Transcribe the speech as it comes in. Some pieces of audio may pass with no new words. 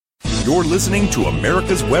You're listening to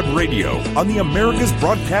America's Web Radio on the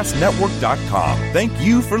AmericasBroadcastNetwork.com. Thank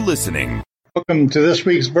you for listening. Welcome to this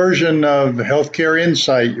week's version of Healthcare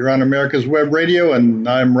Insight. You're on America's Web Radio, and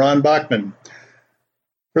I'm Ron Bachman.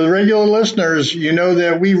 For the regular listeners, you know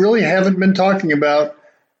that we really haven't been talking about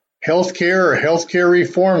healthcare or healthcare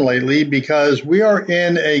reform lately because we are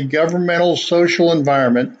in a governmental social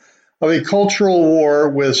environment of a cultural war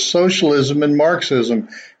with socialism and Marxism.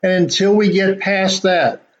 And until we get past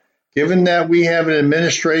that, given that we have an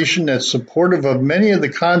administration that's supportive of many of the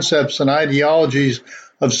concepts and ideologies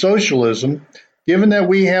of socialism, given that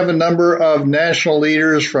we have a number of national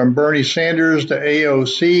leaders from Bernie Sanders to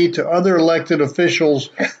AOC to other elected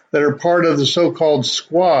officials that are part of the so-called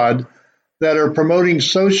squad that are promoting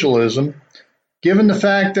socialism, given the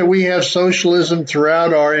fact that we have socialism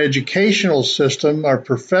throughout our educational system, our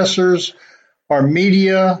professors, our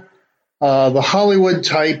media, the Hollywood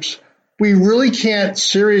types, we really can't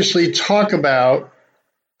seriously talk about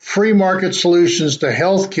free market solutions to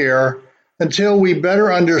healthcare until we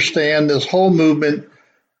better understand this whole movement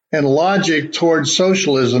and logic towards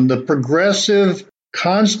socialism, the progressive,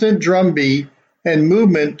 constant drumbeat and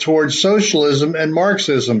movement towards socialism and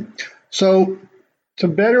Marxism. So to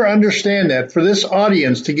better understand that, for this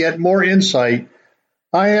audience to get more insight,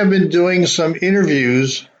 I have been doing some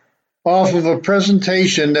interviews off of a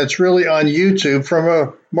presentation that's really on YouTube from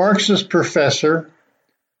a Marxist professor,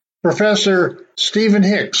 Professor Stephen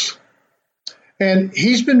Hicks. And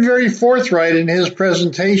he's been very forthright in his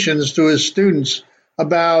presentations to his students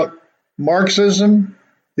about Marxism,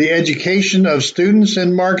 the education of students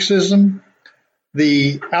in Marxism,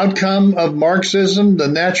 the outcome of Marxism, the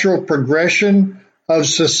natural progression of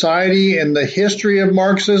society and the history of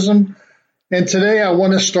Marxism. And today I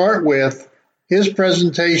want to start with his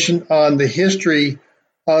presentation on the history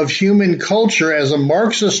of human culture as a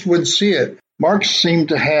Marxist would see it. Marx seemed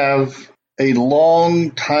to have a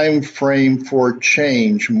long time frame for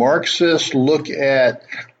change. Marxists look at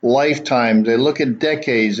lifetimes, they look at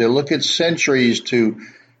decades, they look at centuries to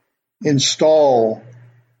install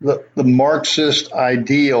the Marxist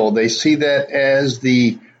ideal. They see that as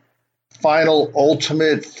the final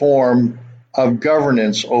ultimate form of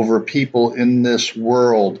governance over people in this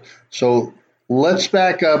world. So let's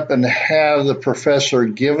back up and have the professor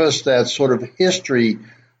give us that sort of history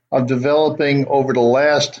of developing over the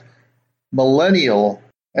last millennial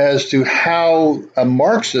as to how a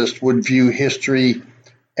Marxist would view history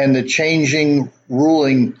and the changing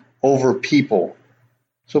ruling over people.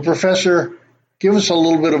 So, Professor, give us a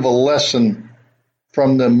little bit of a lesson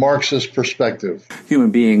from the Marxist perspective.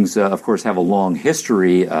 Human beings, of course, have a long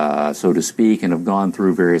history, so to speak, and have gone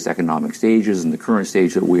through various economic stages. And the current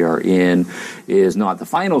stage that we are in is not the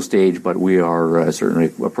final stage, but we are certainly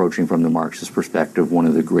approaching, from the Marxist perspective, one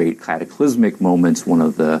of the great cataclysmic moments, one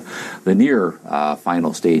of the near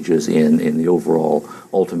final stages in the overall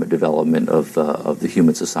ultimate development of the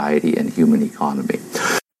human society and human economy.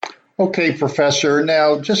 Okay, Professor.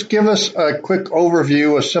 Now, just give us a quick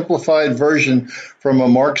overview, a simplified version from a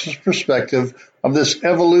Marxist perspective of this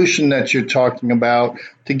evolution that you're talking about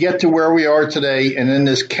to get to where we are today and in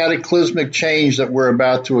this cataclysmic change that we're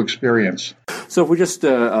about to experience. So if we just,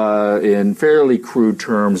 in fairly crude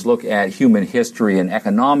terms, look at human history in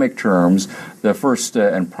economic terms, the first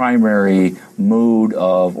and primary mode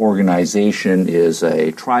of organization is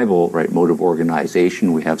a tribal mode of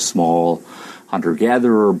organization. We have small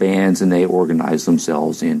hunter-gatherer bands, and they organize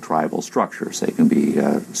themselves in tribal structures. They can be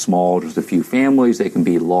small, just a few families. They can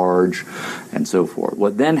be large, and so forth.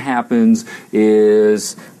 What then happens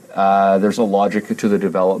is there's a logic to the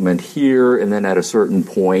development here, and then at a certain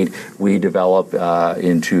point, we develop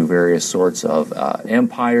into various sorts of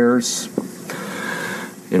empires,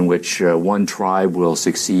 in which one tribe will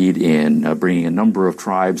succeed in bringing a number of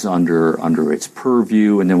tribes under its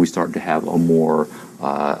purview, and then we start to have a more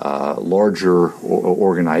larger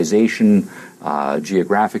organization.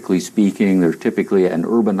 Geographically speaking, there's typically an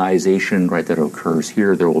urbanization that occurs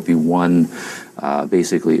here. There will be one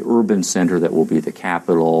basically urban center that will be the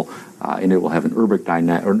capital, and it will have an urban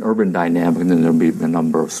dynamic, and then there'll be a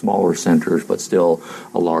number of smaller centers, but still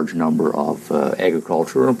a large number of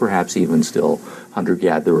agriculture, and perhaps even still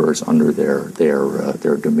hunter-gatherers under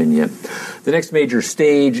their dominion. The next major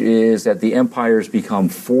stage is that the empires become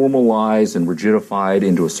formalized and rigidified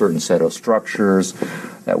into a certain set of structures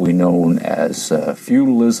that we know as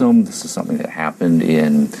feudalism. This is something that happened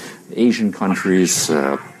in Asian countries,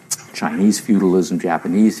 Chinese feudalism,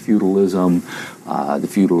 Japanese feudalism, the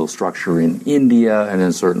feudal structure in India, and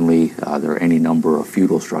then certainly there are any number of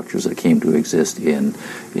feudal structures that came to exist in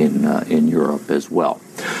Europe as well.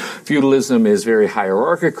 Feudalism is very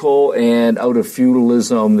hierarchical, and out of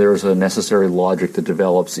feudalism, there's a necessary logic that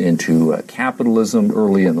develops into capitalism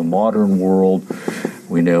early in the modern world.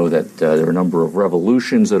 We know that there are a number of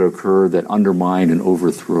revolutions that occur that undermine and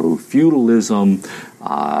overthrow feudalism,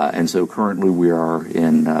 and so currently we are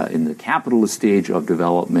in the capitalist stage of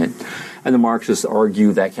development. And the Marxists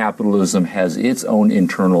argue that capitalism has its own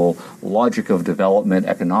internal logic of development,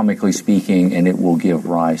 economically speaking, and it will give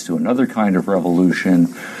rise to another kind of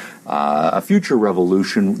revolution, a future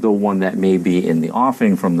revolution, though one that may be in the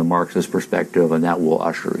offing from the Marxist perspective, and that will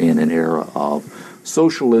usher in an era of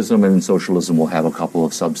socialism, and socialism will have a couple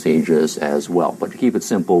of substages as well. But to keep it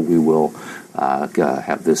simple, we will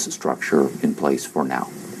have this structure in place for now.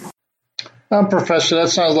 Professor, that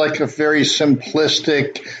sounds like a very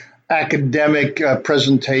simplistic academic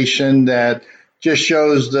presentation that just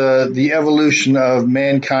shows the evolution of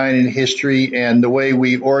mankind in history and the way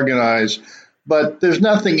we organize. But there's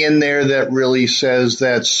nothing in there that really says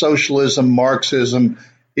that socialism, Marxism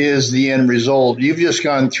is the end result. You've just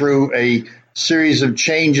gone through a series of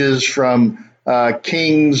changes from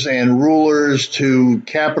kings and rulers to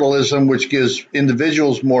capitalism, which gives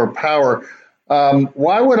individuals more power.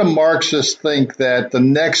 Why would a Marxist think that the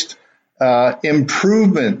next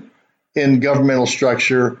improvement in governmental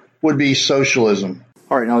structure would be socialism?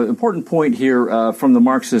 All right, now, an important point here from the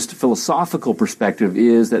Marxist philosophical perspective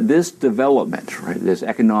is that this development, right, this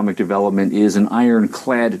economic development, is an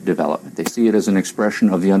ironclad development. They see it as an expression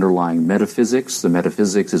of the underlying metaphysics. The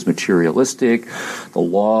metaphysics is materialistic. The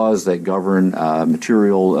laws that govern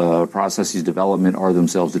material processes development are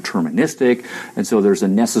themselves deterministic. And so there's a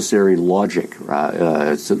necessary logic,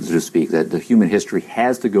 so to speak, that the human history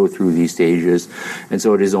has to go through these stages. And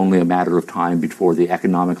so it is only a matter of time before the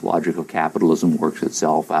economic logic of capitalism works itself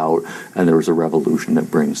out, and there is a revolution that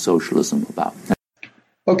brings socialism about.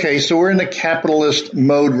 Okay, so we're in the capitalist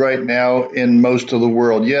mode right now in most of the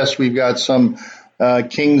world. Yes, we've got some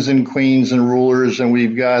kings and queens and rulers, and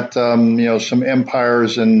we've got some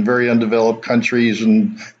empires in very undeveloped countries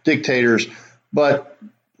and dictators. But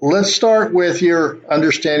let's start with your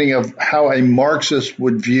understanding of how a Marxist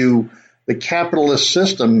would view the capitalist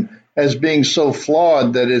system as being so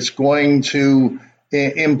flawed that it's going to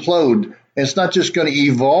implode. It's not just going to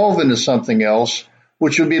evolve into something else,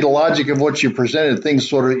 which would be the logic of what you presented. Things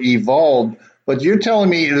sort of evolved, but you're telling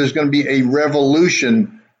me there's going to be a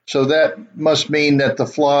revolution. So that must mean that the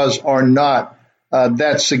flaws are not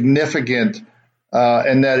that significant,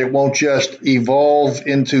 and that it won't just evolve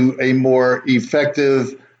into a more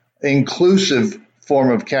effective, inclusive form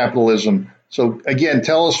of capitalism. So again,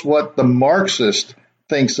 tell us what the Marxist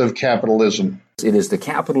thinks of capitalism. It is the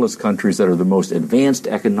capitalist countries that are the most advanced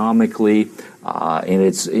economically, and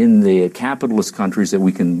it's in the capitalist countries that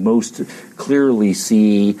we can most clearly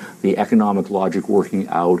see the economic logic working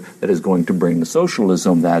out that is going to bring the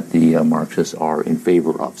socialism that the Marxists are in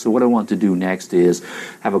favor of. So what I want to do next is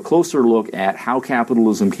have a closer look at how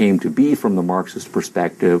capitalism came to be from the Marxist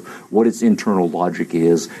perspective, what its internal logic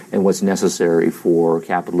is, and what's necessary for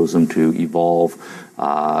capitalism to evolve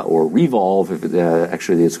or revolve.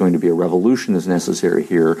 Actually, it's going to be a revolution that's necessary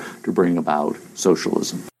here to bring about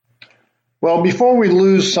socialism. Well, before we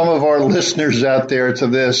lose some of our listeners out there to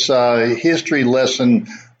this history lesson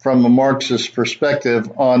from a Marxist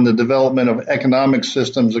perspective on the development of economic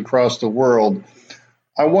systems across the world,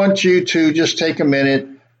 I want you to just take a minute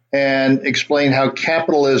and explain how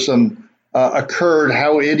capitalism occurred,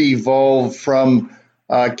 how it evolved from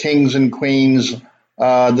kings and queens,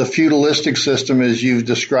 the feudalistic system as you've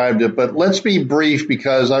described it. But let's be brief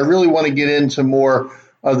because I really want to get into more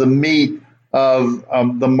of the meat of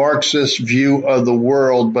the Marxist view of the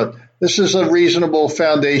world. But this is a reasonable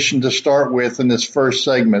foundation to start with in this first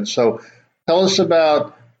segment. So tell us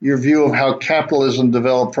about your view of how capitalism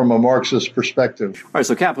developed from a Marxist perspective. All right,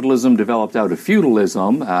 so capitalism developed out of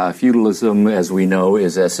feudalism. Feudalism, as we know,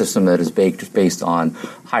 is a system that is based on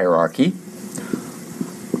hierarchy.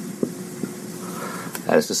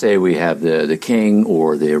 That is to say, we have the king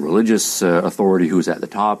or the religious authority who's at the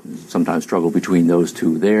top, sometimes struggle between those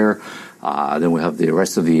two there. Then we have the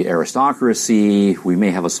rest of the aristocracy. We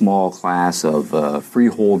may have a small class of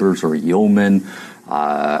freeholders or yeomen,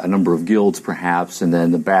 a number of guilds perhaps, and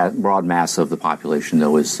then the broad mass of the population,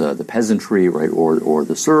 though, is the peasantry, right, or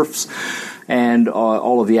the serfs. And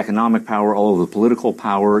all of the economic power, all of the political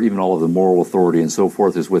power, even all of the moral authority and so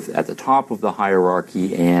forth is at the top of the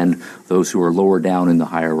hierarchy, and those who are lower down in the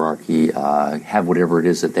hierarchy have whatever it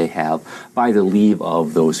is that they have by the leave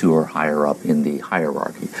of those who are higher up in the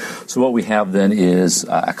hierarchy. So what we have then is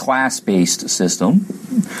a class-based system,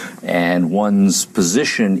 and one's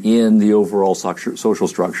position in the overall social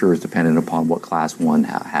structure is dependent upon what class one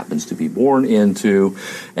happens to be born into,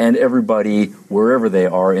 and everybody, wherever they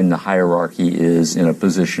are in the hierarchy, is in a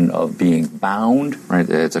position of being bound, right?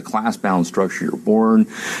 It's a class-bound structure. You're born,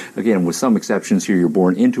 again, with some exceptions here, you're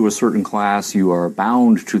born into a certain class, you are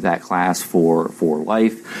bound to that class for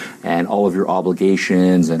life, and all of your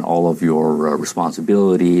obligations and all of your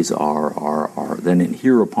responsibilities are then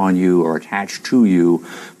inhere upon you or attached to you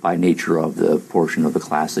by nature of the portion of the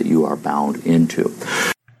class that you are bound into.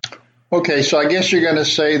 Okay, so I guess you're going to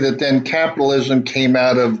say that then capitalism came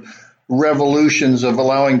out of revolutions of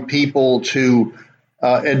allowing people to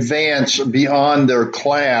advance beyond their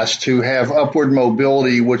class, to have upward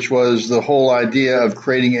mobility, which was the whole idea of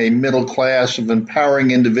creating a middle class of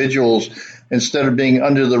empowering individuals instead of being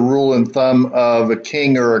under the rule and thumb of a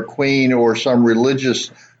king or a queen or some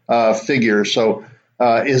religious figure. So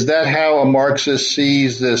is that how a Marxist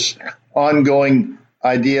sees this ongoing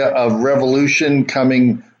idea of revolution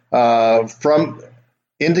coming from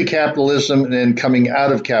into capitalism and then coming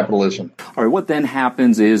out of capitalism? All right, what then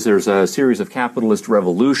happens is there's a series of capitalist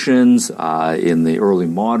revolutions in the early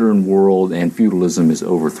modern world, and feudalism is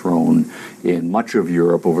overthrown in much of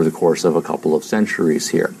Europe over the course of a couple of centuries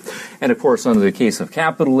here. And of course, under the case of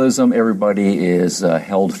capitalism, everybody is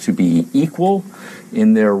held to be equal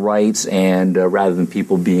in their rights, and rather than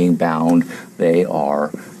people being bound, they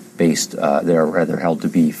are they're rather held to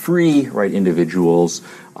be free, right, individuals.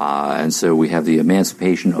 And so we have the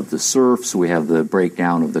emancipation of the serfs, we have the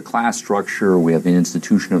breakdown of the class structure, we have the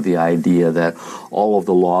institution of the idea that all of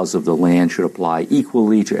the laws of the land should apply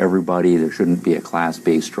equally to everybody. There shouldn't be a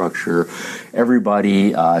class-based structure.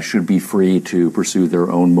 Everybody should be free to pursue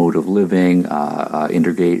their own mode of living,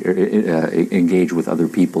 engage with other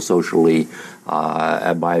people socially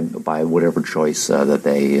by whatever choice that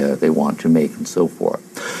they want to make, and so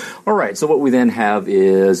forth. All right, so what we then have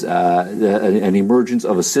is an emergence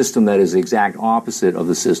of a system that is the exact opposite of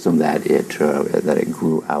the system that it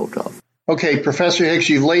grew out of. Okay, Professor Hicks,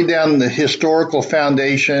 you've laid down the historical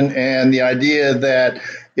foundation and the idea that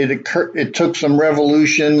it took some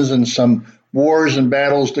revolutions and some wars and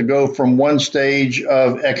battles to go from one stage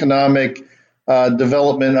of economic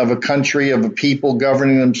development of a country, of a people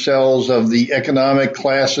governing themselves, of the economic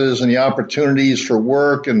classes and the opportunities for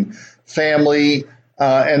work and family,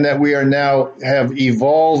 and that we are now have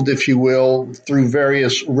evolved, if you will, through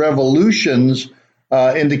various revolutions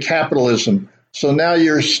into capitalism. So now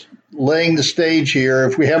you're laying the stage here.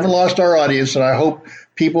 If we haven't lost our audience, and I hope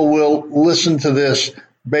people will listen to this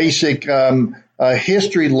basic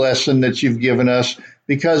history lesson that you've given us,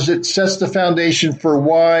 because it sets the foundation for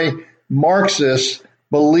why Marxists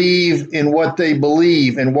believe in what they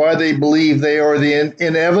believe and why they believe they are the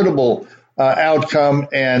inevitable outcome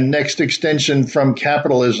and next extension from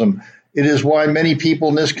capitalism. It is why many people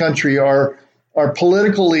in this country our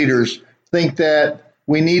political leaders think that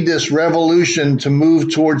we need this revolution to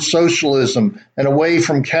move towards socialism and away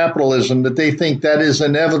from capitalism, that they think that is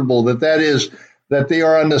inevitable, that they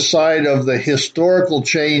are on the side of the historical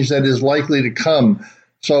change that is likely to come.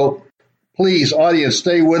 So please, audience,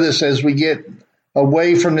 stay with us as we get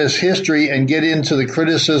away from this history and get into the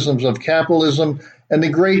criticisms of capitalism and the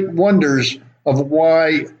great wonders of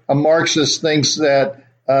why a Marxist thinks that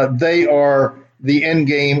they are the end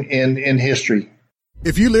game in history.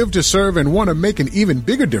 If you live to serve and want to make an even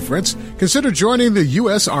bigger difference, consider joining the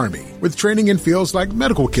U.S. Army. With training in fields like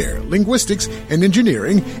medical care, linguistics, and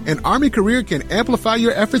engineering, an Army career can amplify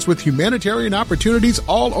your efforts with humanitarian opportunities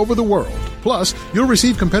all over the world. Plus, you'll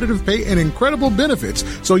receive competitive pay and incredible benefits,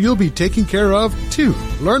 so you'll be taken care of, too.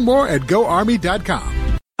 Learn more at GoArmy.com.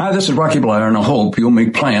 Hi, this is Rocky Bleier, and I hope you'll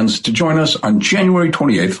make plans to join us on January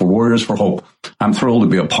 28th for Warriors for Hope. I'm thrilled to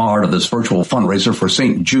be a part of this virtual fundraiser for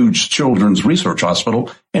St. Jude's Children's Research Hospital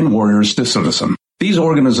and Warriors to Citizen. These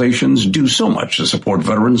organizations do so much to support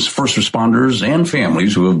veterans, first responders, and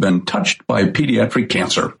families who have been touched by pediatric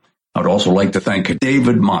cancer. I would also like to thank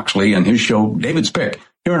David Moxley and his show, David's Pick,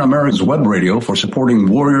 here on America's Web Radio for supporting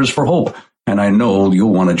Warriors for Hope. And I know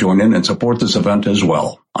you'll want to join in and support this event as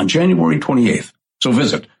well on January 28th. So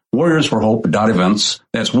visit warriorsforhope.events.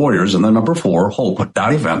 That's warriors and the number 4,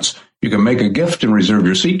 hope.events. You can make a gift and reserve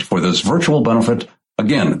your seat for this virtual benefit.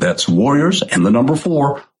 Again, that's warriors and the number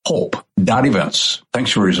 4, hope.events.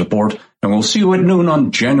 Thanks for your support, and we'll see you at noon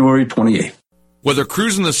on January 28th. Whether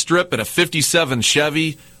cruising the strip in a 57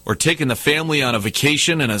 Chevy or taking the family on a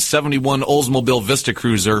vacation in a 71 Oldsmobile Vista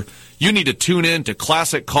Cruiser, you need to tune in to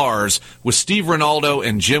Classic Cars with Steve Ronaldo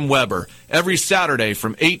and Jim Weber every Saturday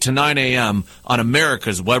from 8 to 9 a.m. on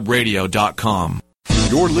americaswebradio.com.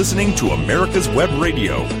 You're listening to America's Web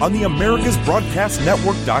Radio on the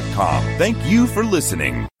AmericasBroadcastNetwork.com. Thank you for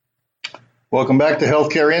listening. Welcome back to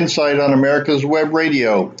Healthcare Insight on America's Web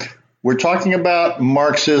Radio. We're talking about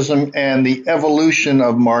Marxism and the evolution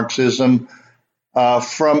of Marxism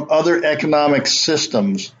from other economic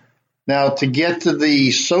systems. Now, to get to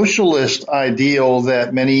the socialist ideal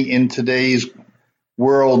that many in today's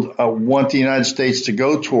world want the United States to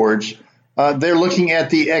go towards, they're looking at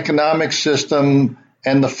the economic system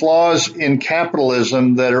and the flaws in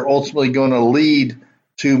capitalism that are ultimately going to lead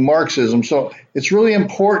to Marxism. So it's really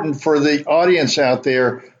important for the audience out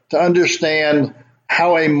there to understand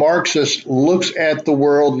how a Marxist looks at the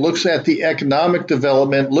world, looks at the economic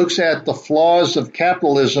development, looks at the flaws of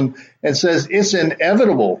capitalism, and says it's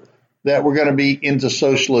inevitable that we're going to be into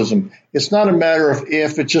socialism. It's not a matter of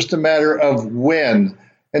if, it's just a matter of when.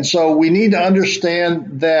 And so we need to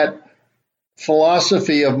understand that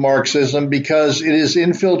philosophy of Marxism because it is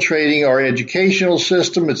infiltrating our educational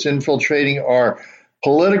system, it's infiltrating our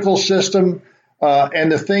political system,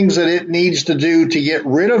 and the things that it needs to do to get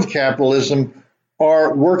rid of capitalism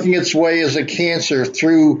are working its way as a cancer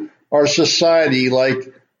through our society,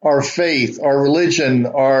 like our faith, our religion,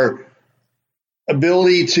 our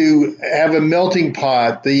ability to have a melting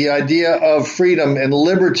pot, the idea of freedom and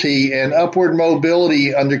liberty and upward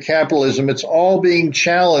mobility under capitalism. It's all being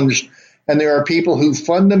challenged, and there are people who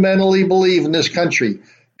fundamentally believe in this country,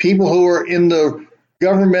 people who are in the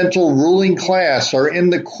governmental ruling class or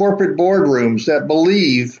in the corporate boardrooms that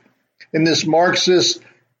believe in this Marxist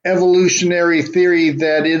evolutionary theory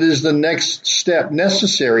that it is the next step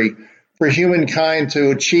necessary for humankind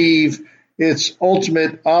to achieve its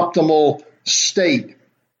ultimate optimal state,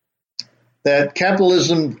 that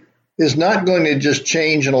capitalism is not going to just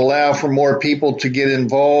change and allow for more people to get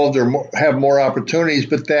involved or have more opportunities,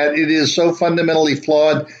 but that it is so fundamentally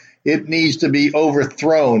flawed, it needs to be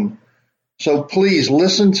overthrown. So please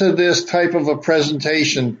listen to this type of a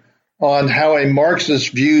presentation on how a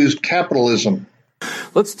Marxist views capitalism.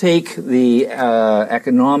 Let's take the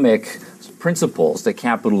economic principles that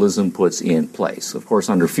capitalism puts in place. Of course,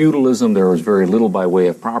 under feudalism, there was very little by way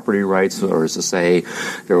of property rights, or as to say,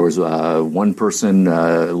 there was one person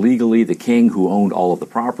legally, the king, who owned all of the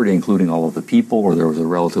property, including all of the people, or there was a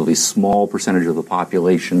relatively small percentage of the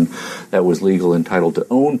population that was legal entitled to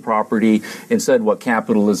own property. Instead, what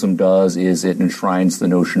capitalism does is it enshrines the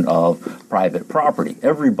notion of private property.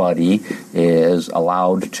 Everybody is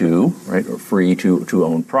allowed to, right, or free to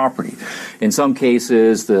own property. In some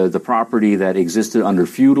cases, the property that existed under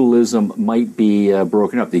feudalism might be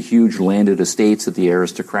broken up. The huge landed estates that the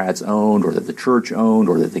aristocrats owned, or that the church owned,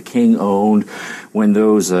 or that the king owned. When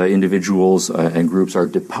those individuals and groups are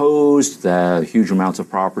deposed, the huge amounts of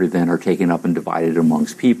property then are taken up and divided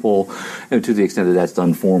amongst people. And to the extent that that's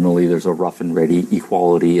done formally, there's a rough and ready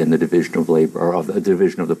equality in the division of labor, or of the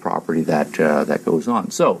division of the property that goes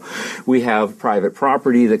on. So we have private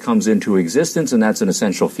property that comes into existence, and that's an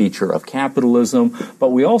essential feature of capitalism.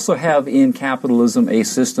 But we also have in capitalism a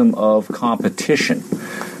system of competition.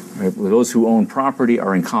 Right? Those who own property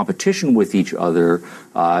are in competition with each other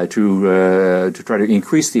to try to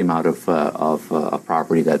increase the amount of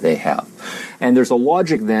property that they have. And there's a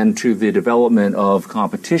logic then to the development of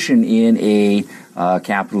competition in a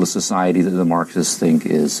capitalist society that the Marxists think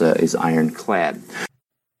is ironclad.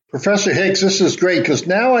 Professor Hicks, this is great because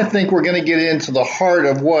now I think we're going to get into the heart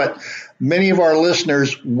of what many of our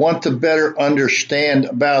listeners want to better understand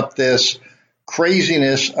about this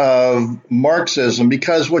craziness of Marxism,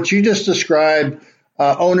 because what you just described,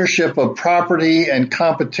 ownership of property and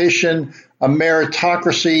competition, a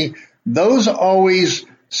meritocracy, those always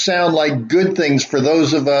sound like good things for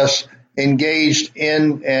those of us engaged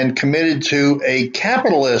in and committed to a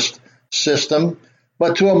capitalist system.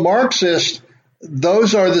 But to a Marxist,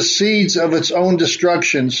 those are the seeds of its own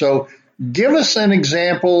destruction. So give us an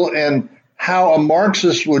example and how a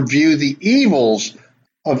Marxist would view the evils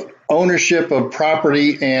of ownership of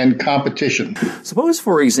property and competition. Suppose,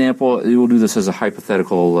 for example, we'll do this as a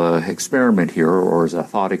hypothetical experiment here, or as a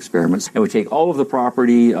thought experiment, and we take all of the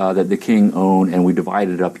property that the king owned and we divide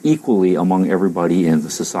it up equally among everybody in the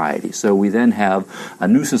society. So we then have a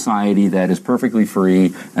new society that is perfectly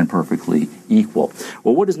free and perfectly equal.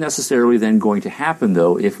 Well, what is necessarily then going to happen,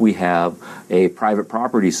 though, if we have a private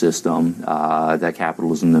property system that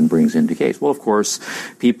capitalism then brings into case? Well, of course,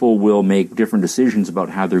 people will make different decisions about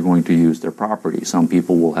how they're going going to use their property. Some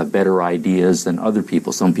people will have better ideas than other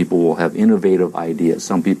people. Some people will have innovative ideas.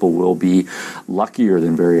 Some people will be luckier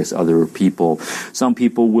than various other people. Some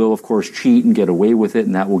people will, of course, cheat and get away with it,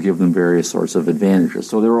 and that will give them various sorts of advantages.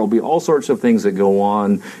 So there will be all sorts of things that go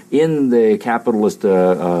on in the capitalist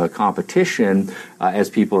competition as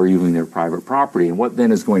people are using their private property. And what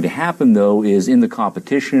then is going to happen, though, is in the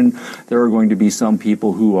competition, there are going to be some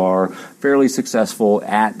people who are fairly successful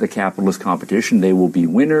at the capitalist competition. They will be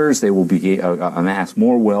winners. They will be amass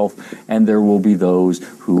more wealth, and there will be those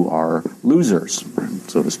who are losers,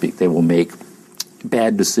 so to speak. They will make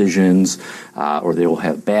bad decisions, or they will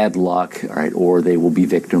have bad luck, right? Or they will be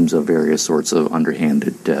victims of various sorts of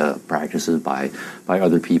underhanded practices by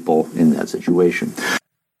other people in that situation.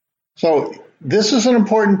 So this is an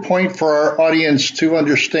important point for our audience to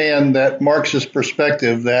understand, that Marxist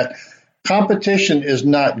perspective, that competition is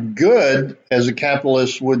not good as a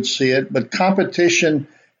capitalist would see it, but competition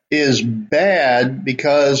is bad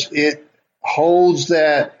because it holds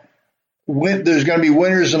that there's going to be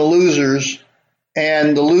winners and losers,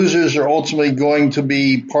 and the losers are ultimately going to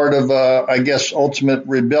be part of, ultimate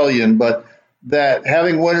rebellion. But that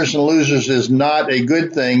having winners and losers is not a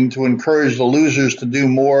good thing, to encourage the losers to do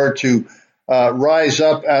more, to rise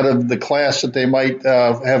up out of the class that they might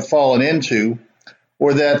have fallen into,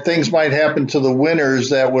 or that things might happen to the winners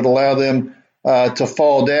that would allow them to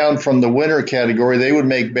fall down from the winner category. They would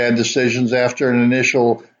make bad decisions after an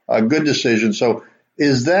initial good decision. So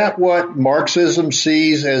is that what Marxism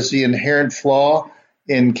sees as the inherent flaw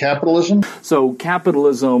in capitalism? So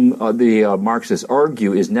capitalism, the Marxists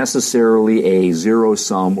argue, is necessarily a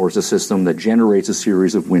zero-sum, or it's a system that generates a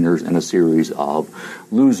series of winners and a series of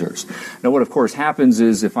losers. Now, what, of course, happens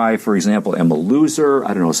is if I, for example, am a loser, I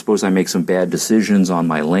don't know, suppose I make some bad decisions on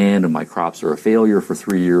my land and my crops are a failure for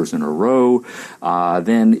 3 years in a row,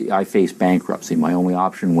 then I face bankruptcy. My only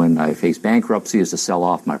option when I face bankruptcy is to sell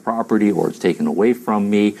off my property, or it's taken away from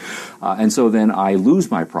me. And so then I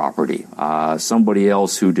lose my property. Somebody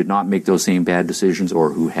else who did not make those same bad decisions,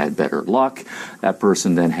 or who had better luck, that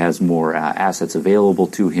person then has more assets available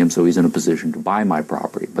to him, so he's in a position to buy my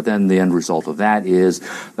property. But then the end result of that is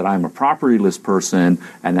that I'm a propertyless person,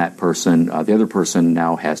 and that person, the other person,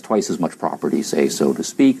 now has twice as much property, say, so to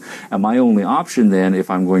speak. And my only option then, if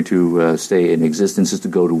I'm going to stay in existence, is to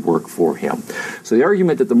go to work for him. So the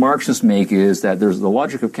argument that the Marxists make is that the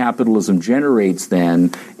logic of capitalism generates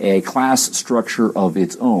then a class structure of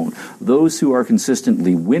its own. Those who are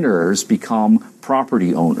consistently winners become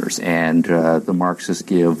property owners, and the Marxists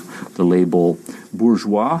give the label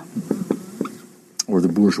bourgeois, or the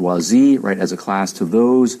bourgeoisie, right, as a class to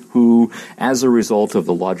those who, as a result of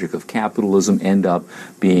the logic of capitalism, end up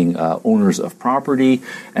being owners of property.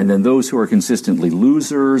 And then those who are consistently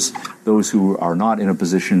losers, those who are not in a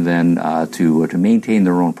position then to maintain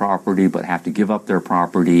their own property, but have to give up their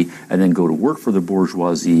property and then go to work for the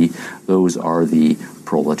bourgeoisie, those are the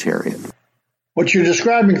proletariat. What you're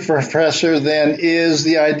describing, Professor, then, is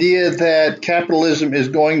the idea that capitalism is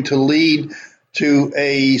going to lead to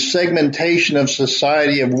a segmentation of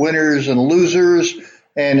society of winners and losers,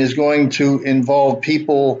 and is going to involve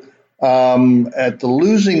people at the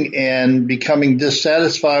losing end becoming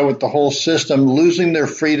dissatisfied with the whole system, losing their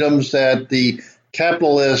freedoms that the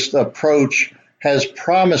capitalist approach has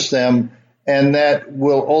promised them, and that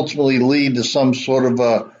will ultimately lead to some sort of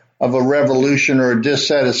a revolution or a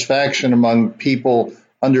dissatisfaction among people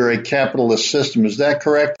under a capitalist system. Is that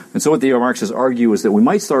correct? And so what the Marxists argue is that we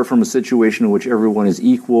might start from a situation in which everyone is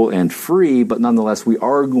equal and free, but nonetheless we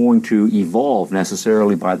are going to evolve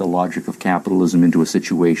necessarily by the logic of capitalism into a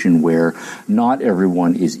situation where not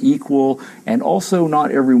everyone is equal, and also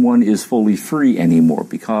not everyone is fully free anymore,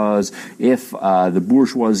 because if the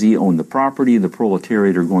bourgeoisie own the property and the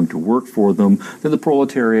proletariat are going to work for them, then the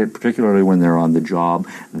proletariat, particularly when they're on the job,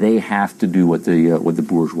 they have to do what the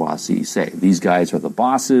bourgeoisie say. These guys are the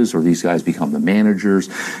bosses, or these guys become the managers.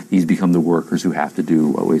 These become the workers who have to do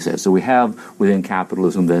what we say. So we have within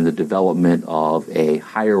capitalism then the development of a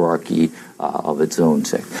hierarchy of its own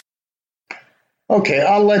sake. Okay,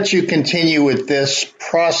 I'll let you continue with this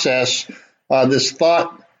process, this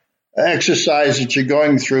thought exercise that you're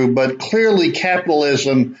going through, but clearly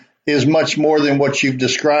capitalism is much more than what you've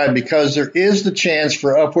described, because there is the chance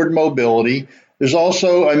for upward mobility. There's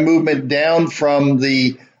also a movement down from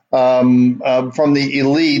the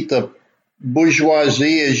elite, the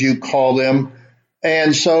bourgeoisie, as you call them.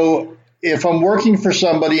 And so if I'm working for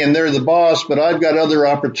somebody and they're the boss, but I've got other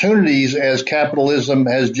opportunities as capitalism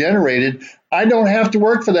has generated, I don't have to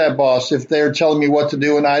work for that boss if they're telling me what to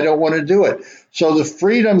do and I don't want to do it. So the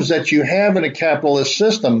freedoms that you have in a capitalist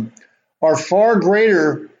system are far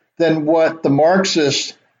greater than what the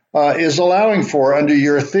Marxists is allowing for under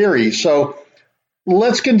your theory. So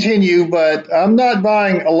let's continue, but I'm not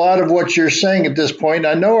buying a lot of what you're saying at this point.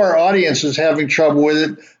 I know our audience is having trouble with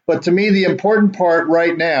it, but to me, the important part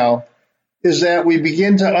right now is that we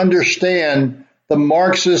begin to understand the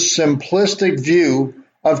Marxist simplistic view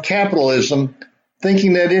of capitalism,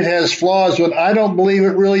 thinking that it has flaws when I don't believe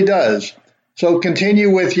it really does. So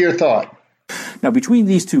continue with your thought. Now, between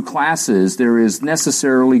these two classes, there is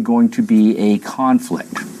necessarily going to be a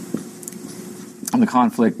conflict. And the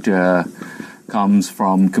conflict comes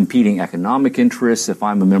from competing economic interests. If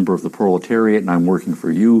I'm a member of the proletariat and I'm working for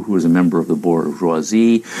you, who is a member of the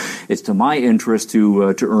bourgeoisie, it's to my interest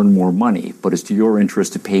to earn more money, but it's to your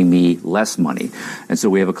interest to pay me less money. And so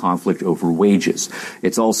we have a conflict over wages.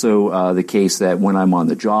 It's also the case that when I'm on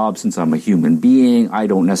the job, since I'm a human being, I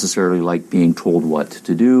don't necessarily like being told what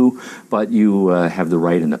to do, but you have the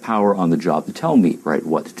right and the power on the job to tell me, right,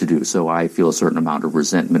 what to do. So I feel a certain amount of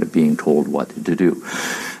resentment of being told what to do.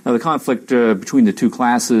 Now, the conflict between the two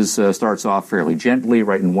classes starts off fairly gently,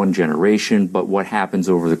 right, in one generation, but what happens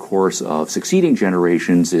over the course of succeeding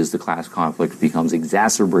generations is the class conflict becomes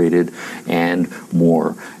exacerbated and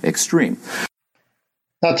more extreme.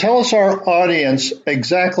 Now, tell us, our audience,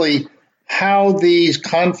 exactly how these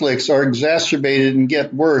conflicts are exacerbated and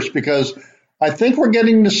get worse, because I think we're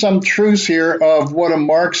getting to some truths here of what a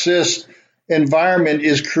Marxist environment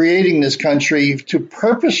is creating this country to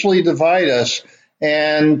purposely divide us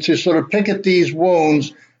and to sort of pick at these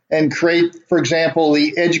wounds and create, for example,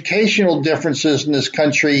 the educational differences in this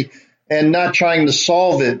country and not trying to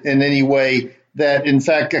solve it in any way that, in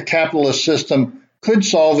fact, a capitalist system could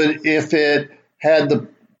solve it if it had the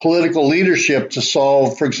political leadership to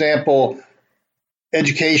solve, for example,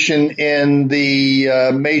 education in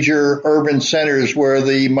the major urban centers where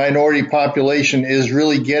the minority population is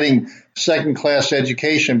really getting second-class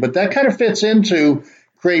education. But that kind of fits into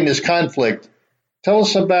creating this conflict. Tell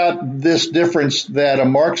us about this difference that a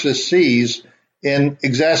Marxist sees in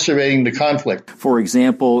exacerbating the conflict. For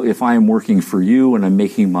example, if I am working for you and I'm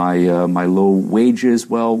making my low wages,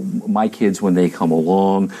 well, my kids, when they come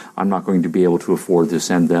along, I'm not going to be able to afford to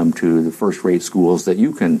send them to the first-rate schools that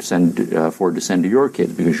you can afford to send to your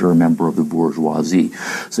kids because you're a member of the bourgeoisie.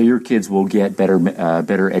 So your kids will get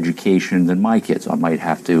better education than my kids. I might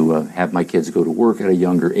have to have my kids go to work at a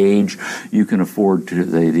younger age. You can afford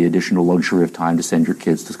the additional luxury of time to send your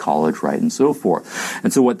kids to college, right, and so forth.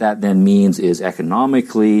 And so what that then means is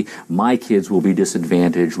economically, my kids will be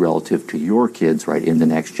disadvantaged relative to your kids, right, in the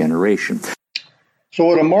next generation. So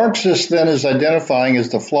what a Marxist then is identifying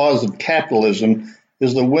as the flaws of capitalism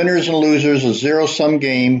is the winners and losers, a zero-sum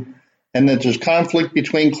game, and that there's conflict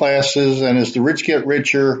between classes, and as the rich get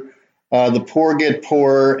richer, the poor get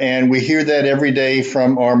poorer, and we hear that every day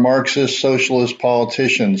from our Marxist socialist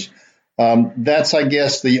politicians. That's, I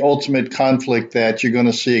guess, the ultimate conflict that you're going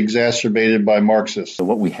to see exacerbated by Marxists. So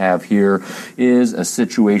what we have here is a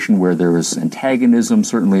situation where there is antagonism,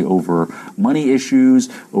 certainly over money issues,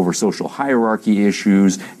 over social hierarchy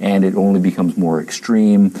issues, and it only becomes more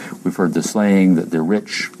extreme. We've heard the saying that the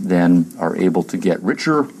rich then are able to get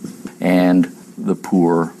richer, and the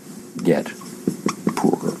poor get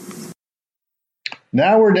poorer.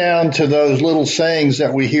 Now we're down to those little sayings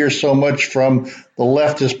that we hear so much from the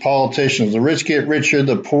leftist politicians. The rich get richer,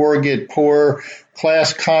 the poor get poorer,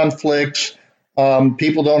 class conflicts,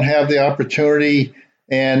 people don't have the opportunity,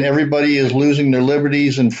 and everybody is losing their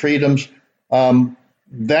liberties and freedoms.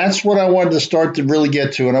 That's what I wanted to start to really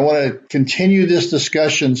get to, and I want to continue this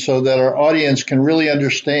discussion so that our audience can really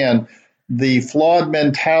understand the flawed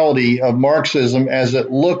mentality of Marxism as it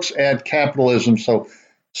looks at capitalism. So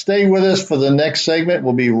stay with us for the next segment.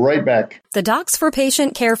 We'll be right back. The Docs for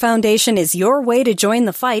Patient Care Foundation is your way to join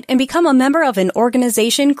the fight and become a member of an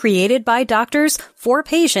organization created by doctors for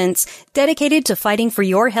patients dedicated to fighting for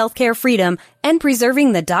your healthcare freedom and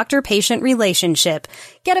preserving the doctor-patient relationship.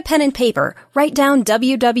 Get a pen and paper. Write down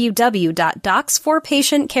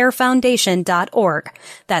www.docsforpatientcarefoundation.org.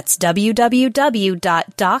 That's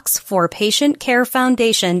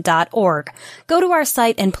www.docsforpatientcarefoundation.org. Go to our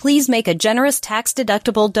site and please make a generous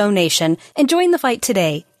tax-deductible donation and join the fight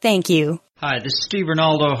today. Thank you. Hi, this is Steve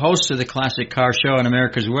Ronaldo, host of the Classic Car Show on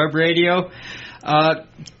America's Web Radio.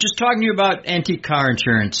 Just talking to you about antique car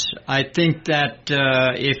insurance. I think that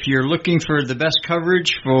if you're looking for the best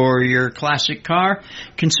coverage for your classic car,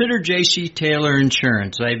 consider J.C. Taylor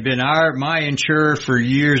Insurance. They've been my insurer for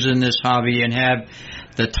years in this hobby and have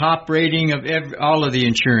the top rating of all of the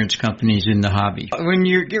insurance companies in the hobby. When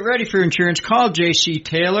you get ready for insurance, call J.C.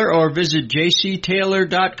 Taylor or visit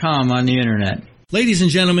jctaylor.com on the internet. Ladies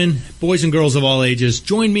and gentlemen, boys and girls of all ages,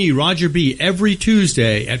 join me, Roger B., every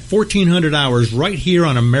Tuesday at 1400 hours right here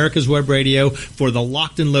on America's Web Radio for the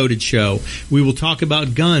Locked and Loaded Show. We will talk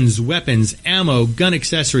about guns, weapons, ammo, gun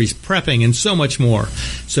accessories, prepping, and so much more.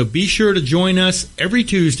 So be sure to join us every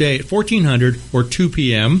Tuesday at 1400 or 2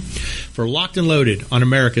 p.m. for Locked and Loaded on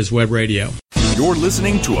America's Web Radio. You're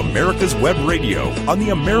listening to America's Web Radio on the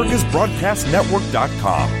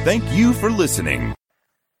AmericasBroadcastNetwork.com. Thank you for listening.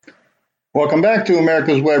 Welcome back to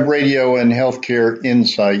America's Web Radio and Healthcare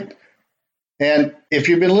Insight. And if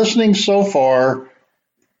you've been listening so far,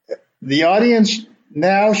 the audience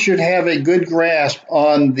now should have a good grasp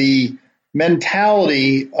on the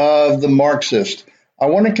mentality of the Marxist. I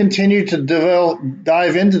want to continue to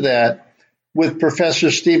dive into that with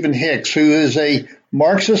Professor Stephen Hicks, who is a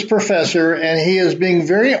Marxist professor, and he is being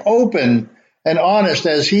very open and honest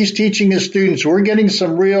as he's teaching his students. We're getting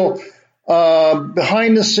some real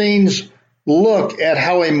behind-the-scenes look at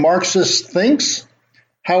how a Marxist thinks,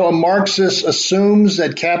 how a Marxist assumes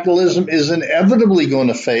that capitalism is inevitably going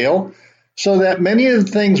to fail, so that many of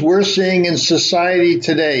the things we're seeing in society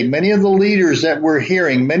today, many of the leaders that we're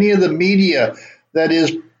hearing, many of the media that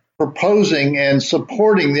is proposing and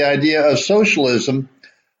supporting the idea of socialism,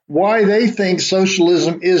 why they think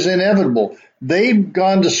socialism is inevitable. They've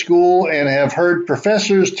gone to school and have heard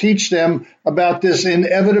professors teach them about this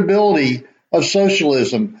inevitability of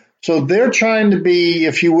socialism. So they're trying to be,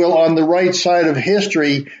 if you will, on the right side of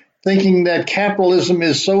history, thinking that capitalism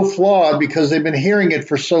is so flawed because they've been hearing it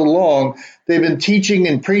for so long. They've been teaching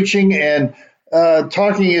and preaching and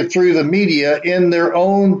talking it through the media in their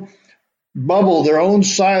own bubble, their own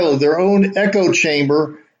silo, their own echo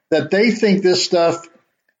chamber, that they think this stuff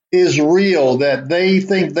is real, that they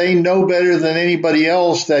think they know better than anybody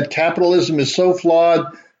else, that capitalism is so flawed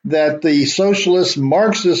that the socialist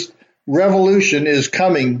Marxist revolution is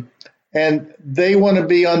coming, and they want to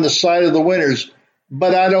be on the side of the winners.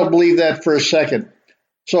 But I don't believe that for a second.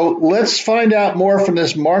 So let's find out more from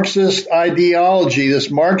this Marxist ideology, this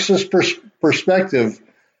Marxist perspective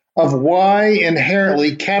of why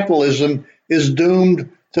inherently capitalism is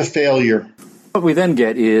doomed to failure. What we then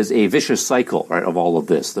get is a vicious cycle, right, of all of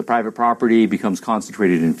this. The private property becomes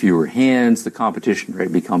concentrated in fewer hands. The competition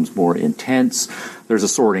rate becomes more intense. There's a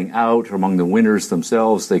sorting out among the winners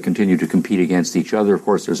themselves. They continue to compete against each other. Of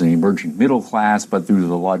course, there's an emerging middle class, but through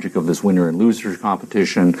the logic of this winner and loser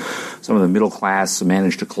competition, some of the middle class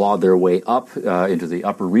manage to claw their way up into the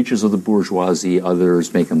upper reaches of the bourgeoisie.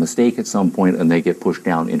 Others make a mistake at some point, and they get pushed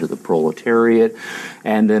down into the proletariat.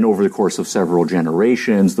 And then over the course of several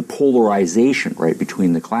generations, the polarization, right,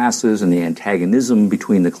 between the classes and the antagonism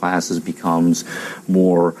between the classes becomes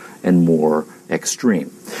more and more extreme.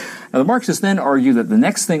 Now, the Marxists then argue that the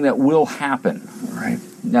next thing that will happen, right,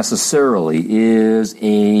 necessarily is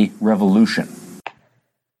a revolution.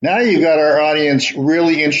 Now you got our audience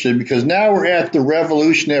really interested, because now we're at the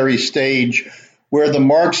revolutionary stage where the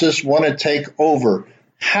Marxists want to take over.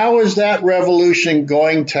 How is that revolution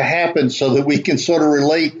going to happen so that we can sort of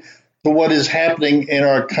relate to what is happening in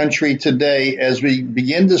our country today as we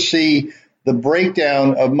begin to see the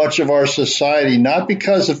breakdown of much of our society, not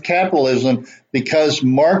because of capitalism, because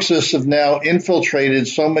Marxists have now infiltrated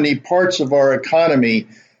so many parts of our economy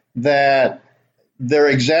that they're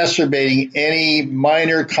exacerbating any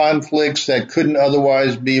minor conflicts that couldn't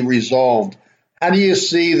otherwise be resolved. How do you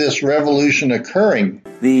see this revolution occurring?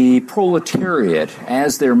 The proletariat,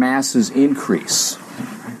 as their masses increase,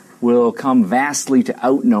 will come vastly to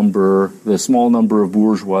outnumber the small number of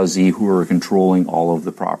bourgeoisie who are controlling all of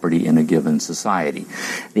the property in a given society.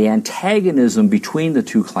 The antagonism between the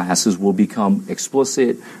two classes will become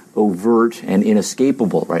explicit, overt, and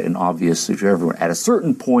inescapable, right, and obvious to everyone. At a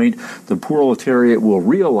certain point, the proletariat will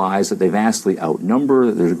realize that they vastly outnumber,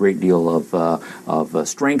 that there's a great deal of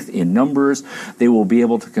strength in numbers. They will be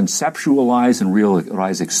able to conceptualize and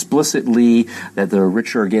realize explicitly that the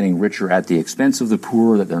rich are getting richer at the expense of the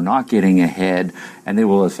poor, that they're not getting ahead, and they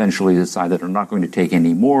will essentially decide that they're not going to take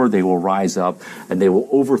any more. They will rise up, and they will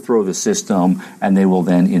overthrow the system, and they will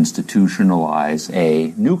then institutionalize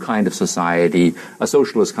a new kind of society, a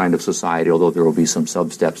socialist kind of society, although there will be some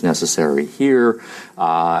sub-steps necessary here,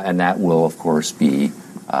 and that will, of course, be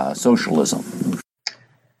socialism.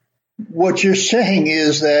 What you're saying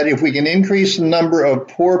is that if we can increase the number of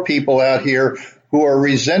poor people out here who are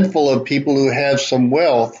resentful of people who have some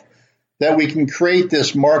wealth, that we can create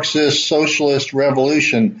this Marxist socialist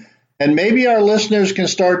revolution. And maybe our listeners can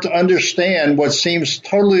start to understand what seems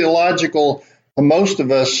totally illogical to most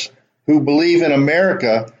of us who believe in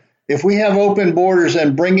America. If we have open borders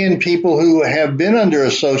and bring in people who have been under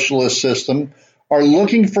a socialist system, are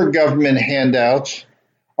looking for government handouts,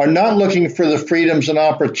 are not looking for the freedoms and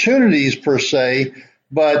opportunities per se,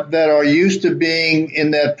 but that are used to being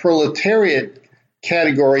in that proletariat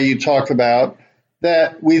category you talk about,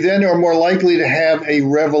 that we then are more likely to have a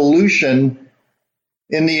revolution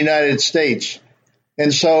in the United States.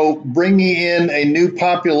 And so bringing in a new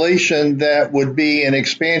population that would be an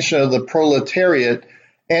expansion of the proletariat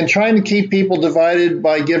and trying to keep people divided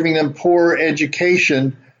by giving them poor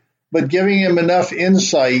education, but giving them enough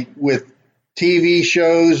insight with TV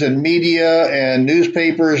shows and media and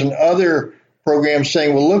newspapers and other programs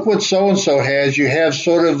saying, well, look what so-and-so has. You have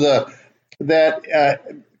sort of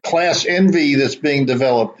that class envy that's being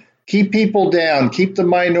developed. Keep people down. Keep the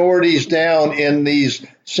minorities down in these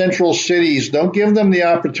central cities. Don't give them the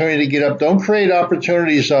opportunity to get up. Don't create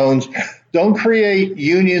opportunity zones. Don't create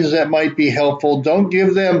unions that might be helpful. Don't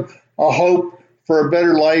give them a hope for a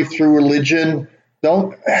better life through religion.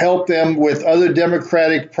 Don't help them with other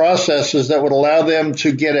democratic processes that would allow them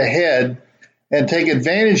to get ahead and take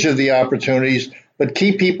advantage of the opportunities, but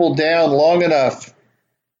keep people down long enough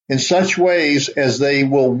in such ways as they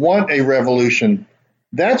will want a revolution.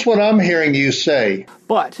 That's what I'm hearing you say.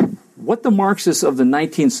 But what the Marxists of the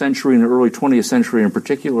 19th century and the early 20th century in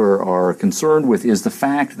particular are concerned with is the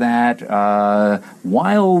fact that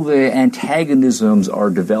while the antagonisms are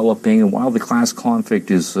developing and while the class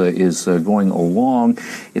conflict is going along,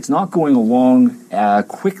 it's not going along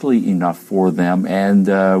quickly enough for them.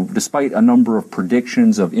 And despite a number of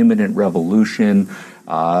predictions of imminent revolution,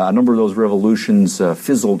 a number of those revolutions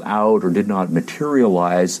fizzled out or did not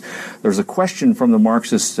materialize. There's a question from the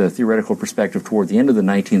Marxist theoretical perspective toward the end of the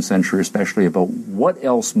 19th century, especially about what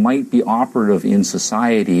else might be operative in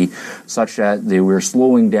society such that they were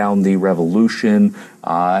slowing down the revolution.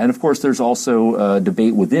 And of course, there's also a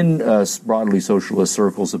debate within broadly socialist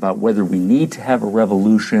circles about whether we need to have a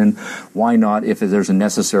revolution. Why not? If there's a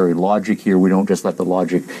necessary logic here, we don't just let the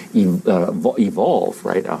logic evolve,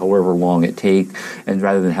 right? However long it takes. And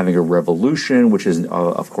rather than having a revolution, which is,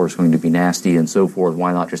 of course, going to be nasty and so forth,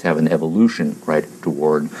 why not just have an evolution, right,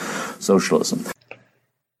 toward socialism?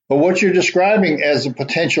 But what you're describing as a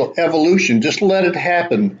potential evolution, just let it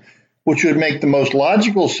happen, which would make the most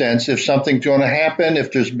logical sense. If something's going to happen,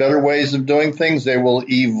 if there's better ways of doing things, they will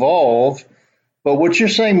evolve. But what you're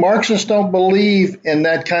saying, Marxists don't believe in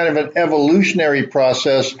that kind of an evolutionary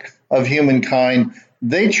process of humankind.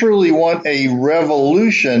 They truly want a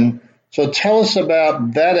revolution. So tell us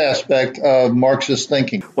about that aspect of Marxist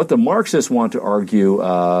thinking. What the Marxists want to argue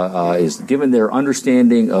is, given their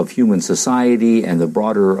understanding of human society and the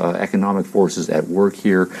broader economic forces at work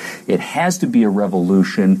here, it has to be a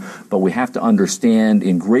revolution, but we have to understand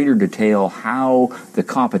in greater detail how the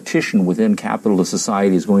competition within capitalist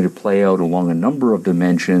society is going to play out along a number of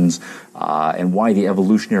dimensions, and why the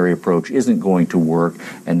evolutionary approach isn't going to work,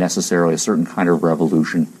 and necessarily a certain kind of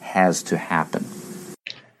revolution has to happen.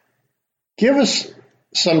 Give us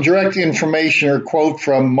some direct information or quote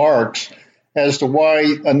from Marx as to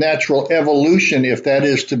why a natural evolution, if that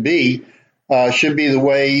is to be, should be the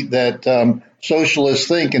way that socialists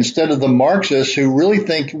think, instead of the Marxists who really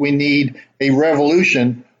think we need a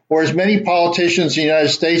revolution, or as many politicians in the United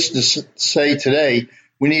States say today,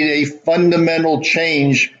 we need a fundamental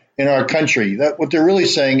change in our country. That what they're really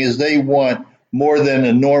saying is they want more than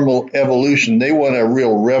a normal evolution. They want a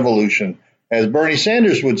real revolution, as Bernie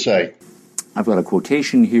Sanders would say. I've got a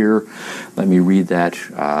quotation here. Let me read that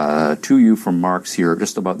to you from Marx here,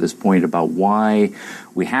 just about this point about why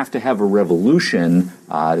we have to have a revolution.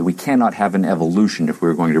 We cannot have an evolution if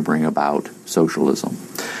we're going to bring about socialism.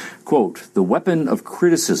 Quote, the weapon of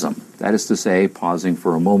criticism, that is to say, pausing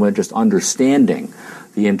for a moment, just understanding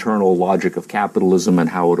the internal logic of capitalism and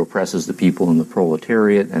how it oppresses the people in the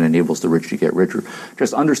proletariat and enables the rich to get richer.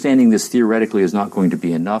 Just understanding this theoretically is not going to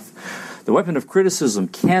be enough. The weapon of criticism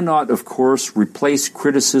cannot, of course, replace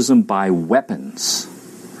criticism by weapons.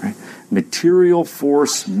 Right? Material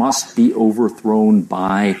force must be overthrown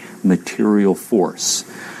by material force.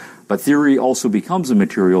 But theory also becomes a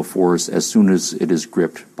material force as soon as it is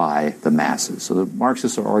gripped by the masses. So the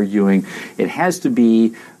Marxists are arguing it has to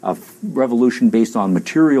be a revolution based on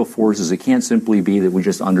material forces. It can't simply be that we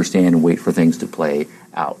just understand and wait for things to play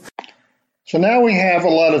out. So now we have a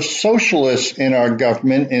lot of socialists in our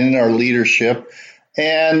government and in our leadership,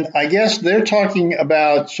 and I guess they're talking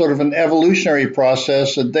about sort of an evolutionary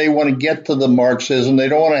process that they want to get to the Marxism. They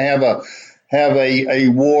don't want to have a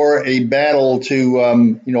war, a battle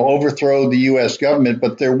to overthrow the U.S. government,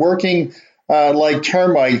 but they're working like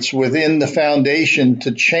termites within the foundation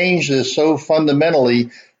to change this so fundamentally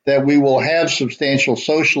that we will have substantial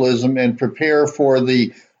socialism and prepare for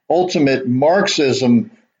the ultimate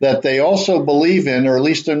Marxism that they also believe in, or at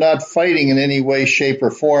least they're not fighting in any way, shape,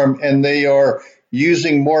 or form, and they are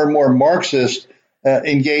using more and more Marxists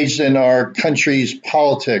engaged in our country's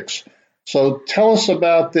politics. So tell us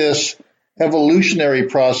about this evolutionary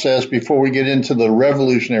process before we get into the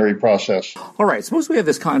revolutionary process. All right, suppose we have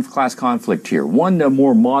this class conflict here. One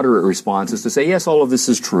more moderate response is to say, yes, all of this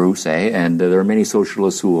is true, say, and there are many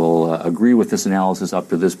socialists who will agree with this analysis up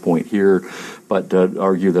to this point here, but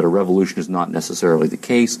argue that a revolution is not necessarily the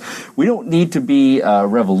case. We don't need to be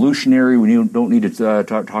revolutionary. We don't need to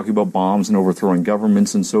talk about bombs and overthrowing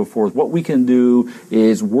governments and so forth. What we can do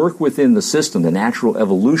is work within the system, the natural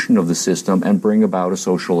evolution of the system, and bring about a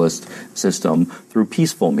socialist system through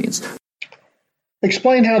peaceful means.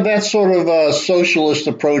 Explain how that sort of a socialist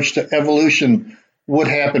approach to evolution would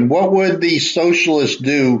happen. What would the socialists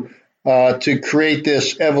do to create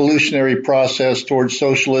this evolutionary process towards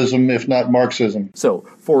socialism, if not Marxism? So,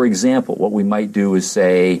 for example, what we might do is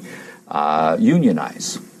say,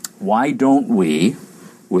 unionize. Why don't we,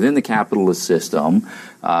 within the capitalist system,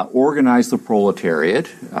 organize the proletariat?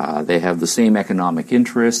 They have the same economic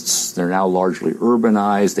interests. They're now largely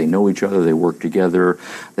urbanized. They know each other. They work together.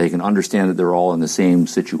 They can understand that they're all in the same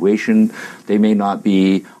situation. They may not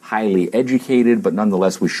be highly educated, but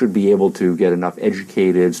nonetheless, we should be able to get enough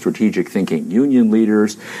educated, strategic thinking union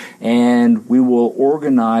leaders, and we will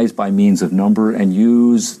organize by means of number and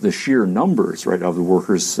use the sheer numbers, right, of the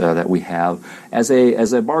workers that we have as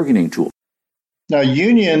a bargaining tool. Now,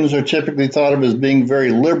 unions are typically thought of as being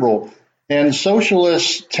very liberal, and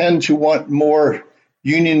socialists tend to want more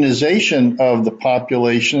unionization of the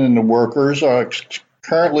population and the workers.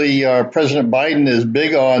 Currently, President Biden is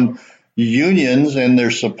big on unions and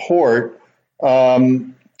their support,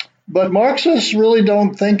 but Marxists really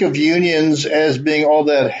don't think of unions as being all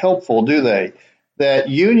that helpful, do they? That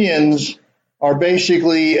unions are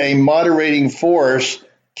basically a moderating force,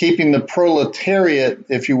 keeping the proletariat,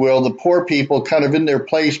 if you will, the poor people, kind of in their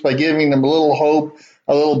place by giving them a little hope,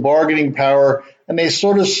 a little bargaining power, and they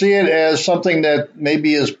sort of see it as something that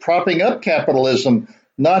maybe is propping up capitalism,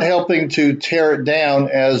 not helping to tear it down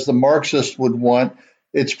as the Marxists would want.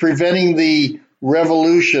 It's preventing the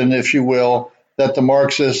revolution, if you will, that the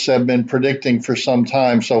Marxists have been predicting for some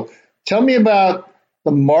time. So tell me about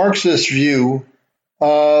the Marxist view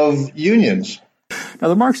of unions. Now,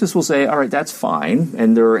 the Marxists will say, all right, that's fine,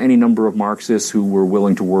 and there are any number of Marxists who were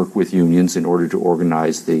willing to work with unions in order to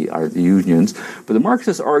organize the unions. But the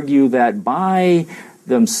Marxists argue that by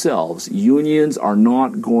themselves, unions are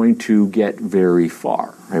not going to get very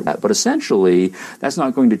far. Right? But essentially, that's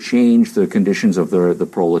not going to change the conditions of the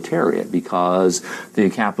proletariat because the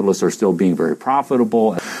capitalists are still being very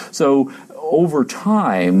profitable. So over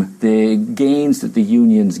time, the gains that the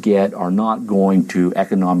unions get are not going to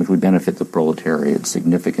economically benefit the proletariat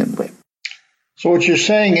significantly. So what you're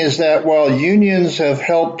saying is that while unions have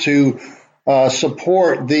helped to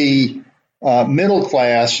support the middle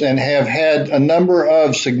class and have had a number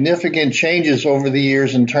of significant changes over the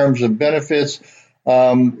years in terms of benefits,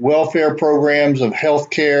 welfare programs of health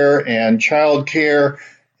care and child care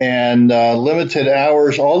and limited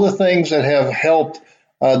hours, all the things that have helped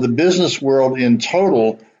the business world in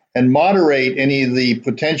total and moderate any of the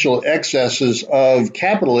potential excesses of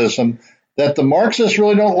capitalism, that the Marxists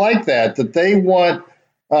really don't like that they want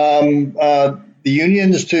the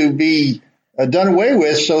unions to be done away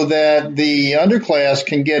with so that the underclass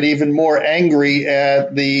can get even more angry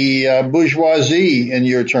at the bourgeoisie, in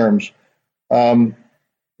your terms.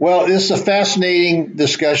 Well, this is a fascinating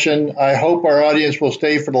discussion. I hope our audience will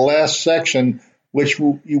stay for the last section,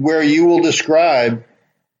 where you will describe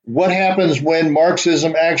what happens when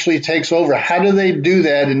Marxism actually takes over. How do they do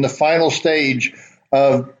that in the final stage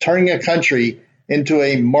of turning a country into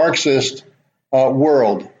a Marxist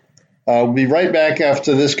world? We'll be right back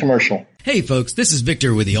after this commercial. Hey folks, this is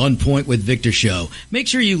Victor with the On Point with Victor show. Make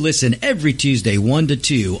sure you listen every Tuesday 1 to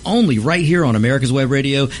 2, only right here on America's Web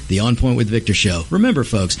Radio, the On Point with Victor show. Remember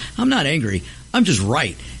folks, I'm not angry, I'm just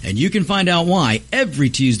right. And you can find out why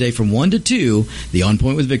every Tuesday from 1 to 2, the On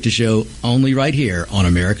Point with Victor show, only right here on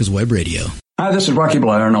America's Web Radio. Hi, this is Rocky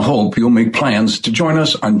Blair, and I hope you'll make plans to join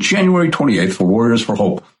us on January 28th for Warriors for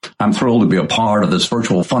Hope. I'm thrilled to be a part of this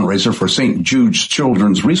virtual fundraiser for St. Jude's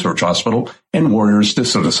Children's Research Hospital and Warriors to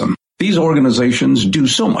Citizen. These organizations do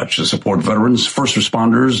so much to support veterans, first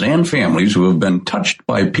responders, and families who have been touched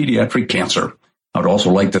by pediatric cancer. I would also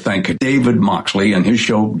like to thank David Moxley and his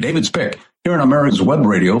show, David's Pick, here on America's Web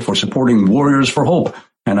Radio for supporting Warriors for Hope.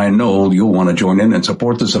 And I know you'll want to join in and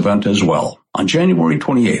support this event as well on January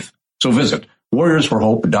 28th. So visit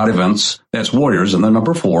warriorsforhope.events. That's warriors and the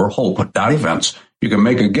number 4, hope.events. You can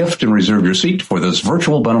make a gift and reserve your seat for this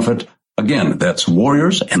virtual benefit Again, that's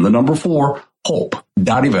Warriors and the number 4,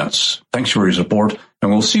 hope.events. Thanks for your support,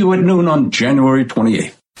 and we'll see you at noon on January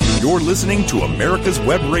 28th. You're listening to America's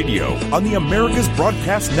Web Radio on the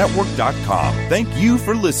AmericasBroadcastNetwork.com. Thank you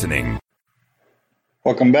for listening.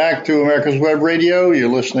 Welcome back to America's Web Radio. You're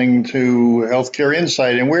listening to Healthcare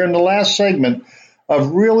Insight, and we're in the last segment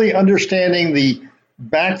of really understanding the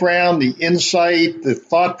background, the insight, the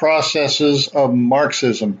thought processes of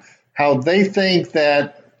Marxism, how they think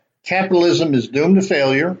that capitalism is doomed to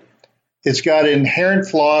failure. It's got inherent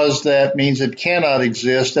flaws that means it cannot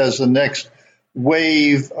exist as the next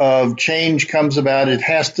wave of change comes about. It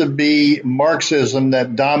has to be Marxism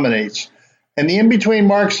that dominates. And the in-between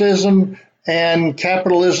Marxism and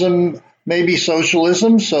capitalism may be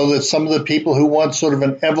socialism, so that some of the people who want sort of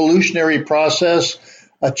an evolutionary process,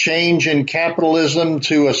 a change in capitalism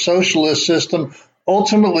to a socialist system,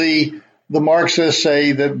 ultimately the Marxists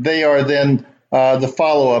say that they are then the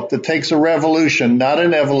follow-up that takes a revolution, not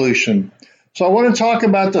an evolution. So I want to talk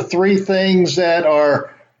about the 3 things that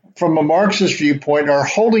are, from a Marxist viewpoint, are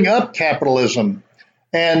holding up capitalism.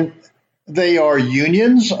 And they are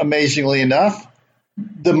unions, amazingly enough,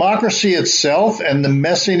 democracy itself and the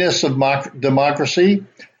messiness of democracy,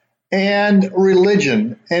 and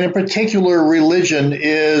religion. And in particular, religion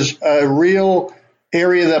is a real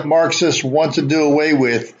area that Marxists want to do away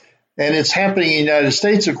with. And it's happening in the United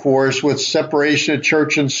States, of course, with separation of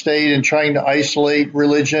church and state and trying to isolate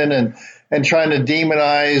religion and trying to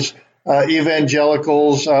demonize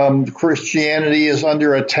evangelicals. Christianity is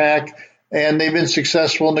under attack, and they've been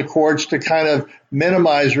successful in the courts to kind of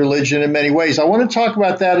minimize religion in many ways. I want to talk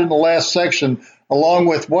about that in the last section, along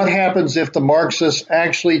with what happens if the Marxists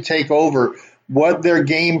actually take over, what their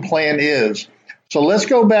game plan is. So let's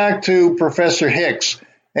go back to Professor Hicks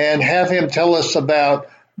and have him tell us about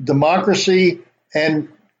democracy, and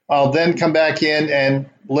I'll then come back in and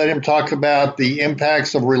let him talk about the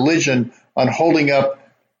impacts of religion on holding up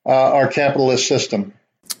our capitalist system.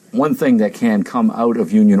 One thing that can come out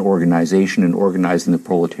of union organization and organizing the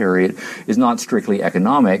proletariat is not strictly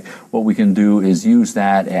economic. What we can do is use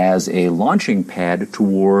that as a launching pad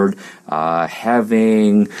toward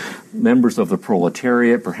having members of the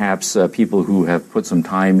proletariat, perhaps people who have put some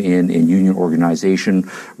time in union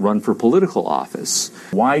organization, run for political office.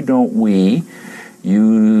 Why don't we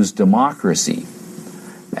use democracy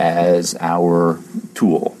as our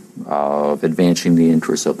tool of advancing the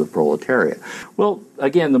interests of the proletariat? Well,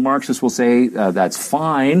 again, the Marxists will say that's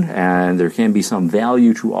fine, and there can be some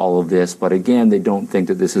value to all of this, but again, they don't think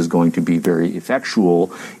that this is going to be very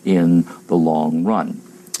effectual in the long run.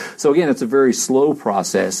 So again, it's a very slow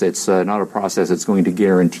process. It's not a process that's going to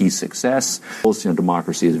guarantee success.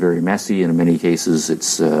 Democracy is very messy, and in many cases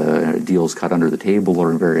it's deals cut under the table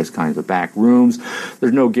or in various kinds of back rooms.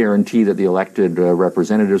 There's no guarantee that the elected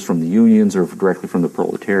representatives from the unions or directly from the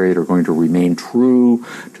proletariat are going to remain true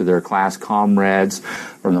to their class comrades.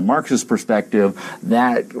 From the Marxist perspective,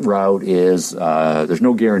 that route is there's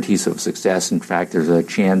no guarantees of success. In fact, there's a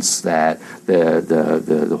chance that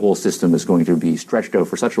the whole system is going to be stretched out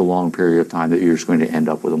for such a long period of time that you're just going to end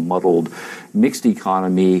up with a muddled, mixed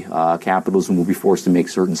economy. Capitalism will be forced to make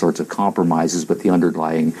certain sorts of compromises, but the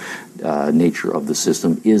underlying nature of the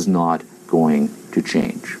system is not going to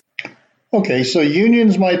change. Okay, so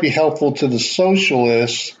unions might be helpful to the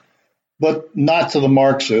socialists, but not to the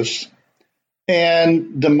Marxists.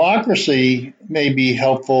 And democracy may be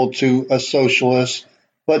helpful to a socialist,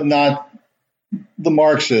 but not the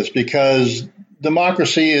Marxists, because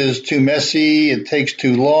democracy is too messy, it takes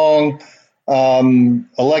too long.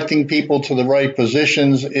 Electing people to the right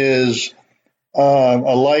positions is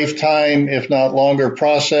a lifetime, if not longer,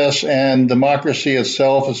 process, and democracy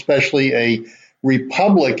itself, especially a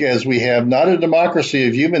republic as we have, not a democracy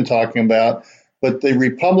as you've been talking about, but the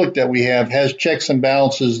republic that we have has checks and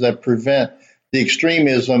balances that prevent the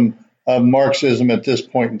extremism of Marxism at this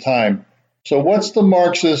point in time. So what's the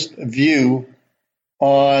Marxist view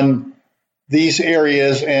on these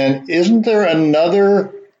areas? And isn't there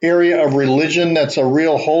another area of religion that's a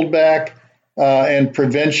real holdback and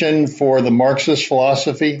prevention for the Marxist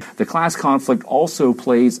philosophy? The class conflict also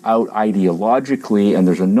plays out ideologically, and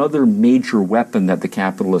there's another major weapon that the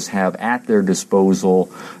capitalists have at their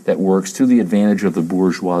disposal that works to the advantage of the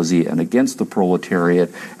bourgeoisie and against the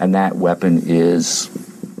proletariat, and that weapon is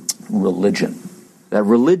religion. that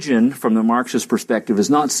religion, from the Marxist perspective, is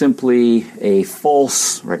not simply a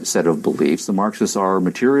false set of beliefs. The Marxists are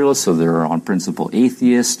materialists, so they're on principle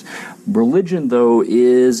atheist. Religion, though,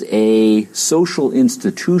 is a social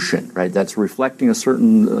institution, right, that's reflecting a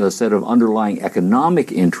certain set of underlying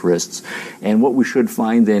economic interests. And what we should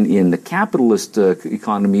find then in the capitalist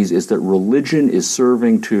economies is that religion is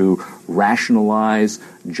serving to rationalize,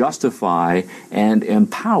 justify, and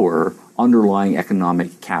empower underlying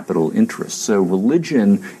economic capital interests. So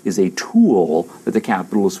religion is a tool that the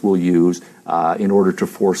capitalists will use in order to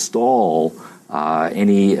forestall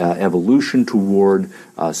any evolution toward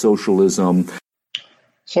socialism.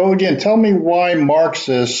 So again, tell me why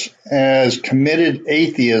Marxists, as committed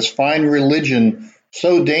atheists, find religion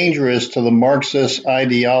so dangerous to the Marxist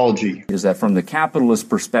ideology. Is that from the capitalist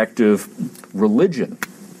perspective, religion,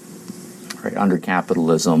 right, under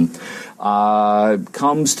capitalism,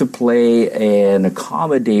 comes to play an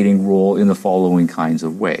accommodating role in the following kinds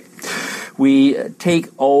of way. We take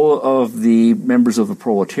all of the members of the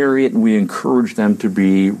proletariat and we encourage them to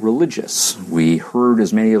be religious. We herd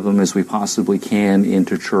as many of them as we possibly can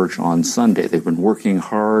into church on Sunday. They've been working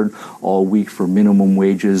hard all week for minimum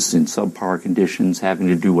wages in subpar conditions, having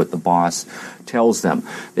to do what the boss tells them.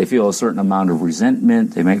 They feel a certain amount of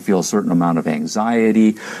resentment. They might feel a certain amount of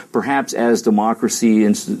anxiety. Perhaps as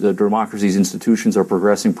democracy's institutions are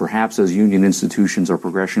progressing, perhaps as union institutions are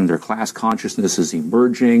progressing, their class consciousness is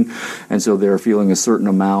emerging. And so they're feeling a certain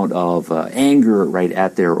amount of anger, right,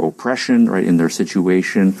 at their oppression, right, in their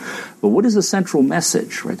situation. But what is the central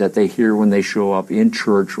message, right, that they hear when they show up in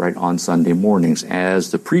church, right, on Sunday mornings,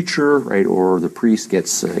 as the preacher, right, or the priest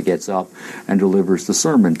gets up and delivers the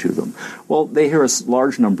sermon to them? Well, they hear a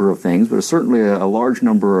large number of things, but certainly a large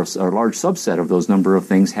subset of those number of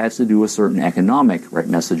things has to do with certain economic, right,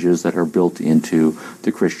 messages that are built into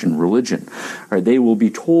the Christian religion. Right, they will be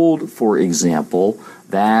told, for example,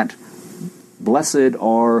 that blessed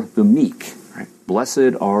are the meek, right?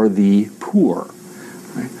 Blessed are the poor.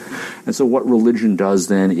 Right? And so what religion does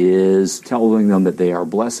then is telling them that they are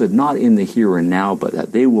blessed, not in the here and now, but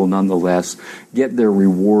that they will nonetheless get their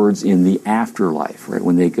rewards in the afterlife, right?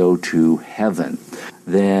 When they go to heaven.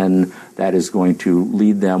 Then that is going to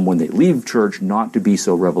lead them, when they leave church, not to be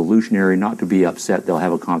so revolutionary, not to be upset. They'll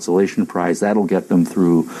have a consolation prize. That'll get them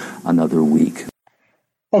through another week.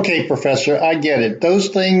 Okay, Professor, I get it. Those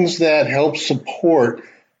things that help support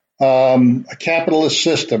a capitalist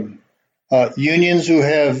system, unions who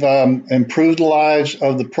have improved the lives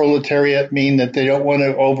of the proletariat mean that they don't want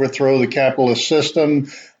to overthrow the capitalist system.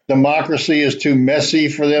 Democracy is too messy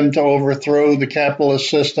for them to overthrow the capitalist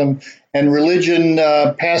system. And religion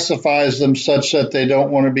pacifies them such that they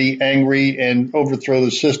don't want to be angry and overthrow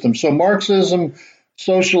the system. So Marxism,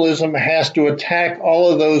 socialism has to attack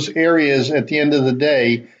all of those areas at the end of the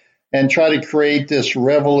day and try to create this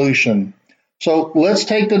revolution. So let's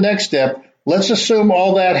take the next step. Let's assume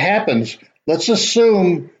all that happens. Let's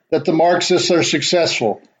assume that the Marxists are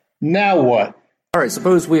successful. Now what? All right,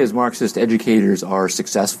 suppose we as Marxist educators are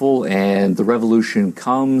successful and the revolution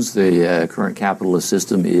comes, the current capitalist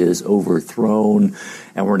system is overthrown,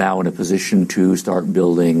 and we're now in a position to start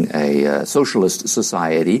building a socialist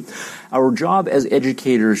society. Our job as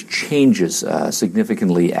educators changes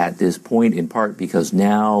significantly at this point, in part because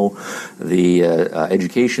now the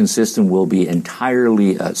education system will be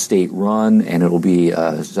entirely state-run, and it will be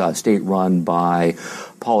state-run by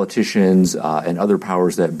politicians and other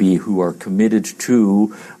powers that be who are committed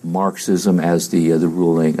to Marxism as the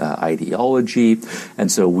ruling ideology,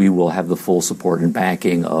 and so we will have the full support and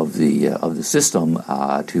backing of the system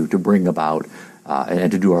to bring about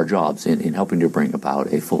and to do our jobs in helping to bring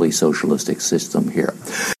about a fully socialistic system here.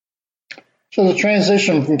 So the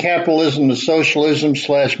transition from capitalism to socialism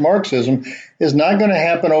 / Marxism is not going to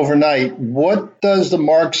happen overnight. What does the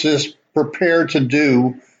Marxist prepare to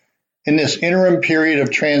do in this interim period of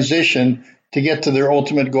transition to get to their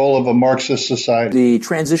ultimate goal of a Marxist society? The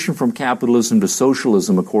transition from capitalism to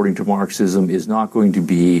socialism, according to Marxism, is not going to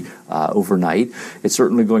be overnight. It's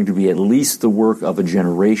certainly going to be at least the work of a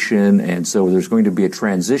generation, and so there's going to be a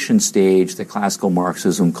transition stage that classical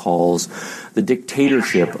Marxism calls the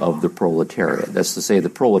dictatorship of the proletariat. That's to say the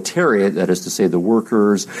proletariat, that is to say the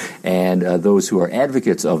workers and those who are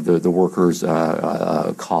advocates of the workers'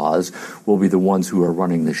 cause will be the ones who are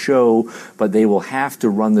running the show, but they will have to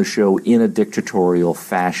run the show in a dictatorial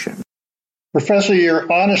fashion. Professor,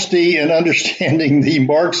 your honesty in understanding the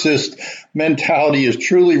Marxist mentality is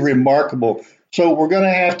truly remarkable. So we're going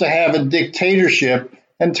to have a dictatorship,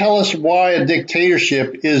 and tell us why a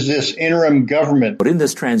dictatorship is this interim government. But in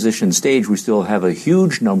this transition stage, we still have a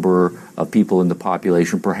huge number of people in the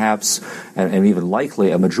population, perhaps, and even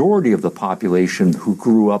likely a majority of the population who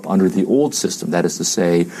grew up under the old system. That is to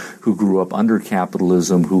say, who grew up under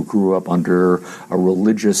capitalism, who grew up under a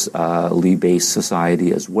religiously based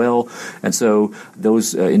society as well. And so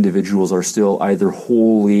those individuals are still either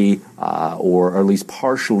wholly or at least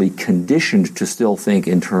partially conditioned to still think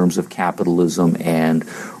in terms of capitalism and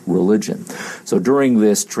religion. So during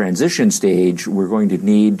this transition stage, we're going to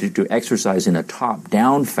need to exercise in a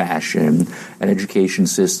top-down fashion an education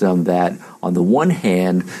system that, on the one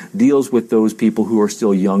hand, deals with those people who are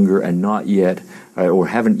still younger and not yet or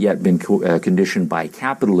haven't yet been conditioned by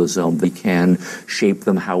capitalism. We can shape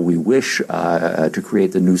them how we wish to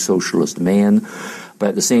create the new socialist man. But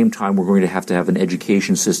at the same time, we're going to have an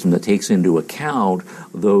education system that takes into account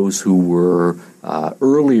those who were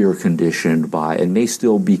earlier conditioned by and may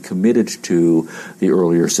still be committed to the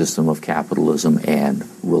earlier system of capitalism and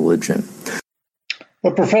religion.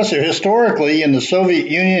 But Professor, historically in the Soviet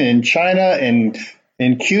Union, in China, and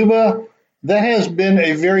in Cuba, that has been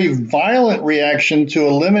a very violent reaction to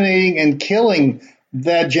eliminating and killing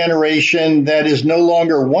that generation that is no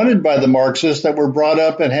longer wanted by the Marxists, that were brought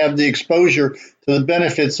up and have the exposure to the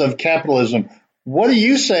benefits of capitalism. What do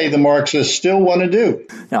you say the Marxists still want to do?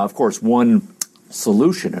 Now, of course, one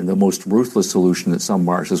solution, and the most ruthless solution that some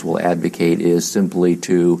Marxists will advocate, is simply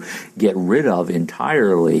to get rid of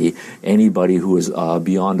entirely anybody who is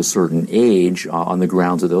beyond a certain age on the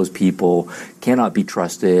grounds that those people cannot be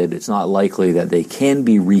trusted. It's not likely that they can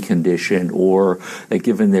be reconditioned, or that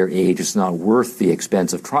given their age, it's not worth the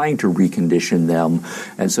expense of trying to recondition them.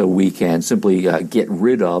 And so we can simply get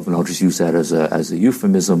rid of, and I'll just use that as a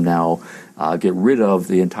euphemism now, get rid of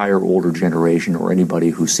the entire older generation or anybody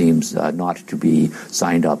who seems not to be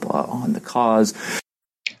signed up on the cause.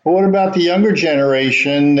 Well, what about the younger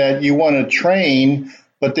generation that you want to train,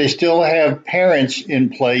 but they still have parents in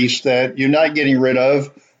place that you're not getting rid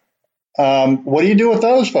of? What do you do with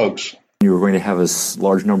those folks? You're going to have a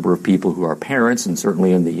large number of people who are parents, and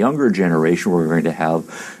certainly in the younger generation, we're going to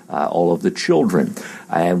have all of the children.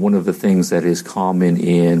 And one of the things that is common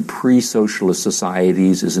in pre-socialist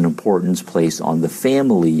societies is an importance placed on the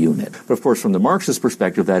family unit. But of course, from the Marxist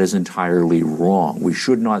perspective, that is entirely wrong. We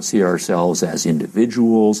should not see ourselves as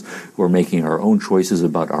individuals who are making our own choices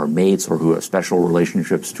about our mates or who have special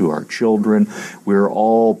relationships to our children. We're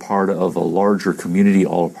all part of a larger community,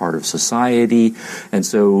 all part of society. And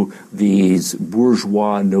so these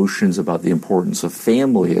bourgeois notions about the importance of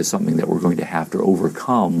family is something that we're going to have to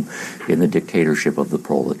overcome in the dictatorship of the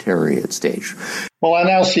proletariat stage. Well, I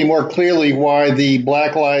now see more clearly why the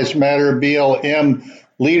Black Lives Matter BLM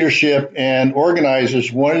leadership and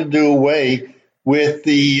organizers wanted to do away with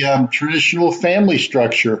the traditional family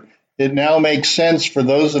structure. It now makes sense for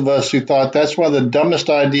those of us who thought that's one of the dumbest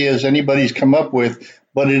ideas anybody's come up with,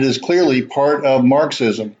 but it is clearly part of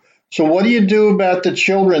Marxism. So what do you do about the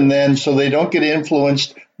children then so they don't get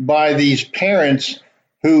influenced by these parents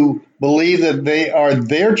who believe that they are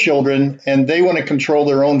their children and they want to control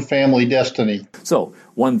their own family destiny? So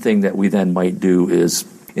one thing that we then might do is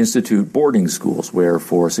institute boarding schools where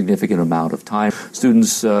for a significant amount of time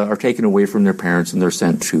students are taken away from their parents and they're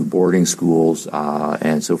sent to boarding schools.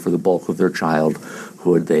 And so for the bulk of their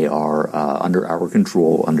childhood, they are under our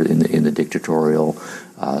control in the dictatorial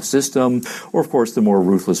system. Or, of course, the more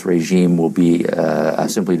ruthless regime will be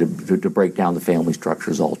simply to break down the family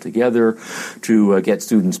structures altogether, to get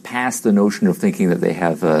students past the notion of thinking that they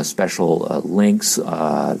have special links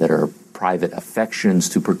that are private affections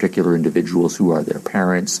to particular individuals who are their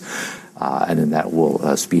parents, and then that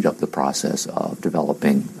will speed up the process of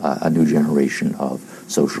developing a new generation of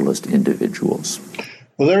socialist individuals.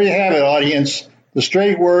 Well, there you have it, audience. The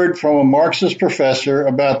straight word from a Marxist professor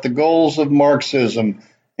about the goals of Marxism.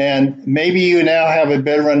 And maybe you now have a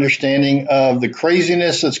better understanding of the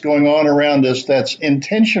craziness that's going on around us that's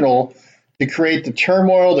intentional to create the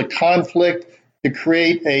turmoil, the conflict, to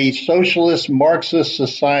create a socialist Marxist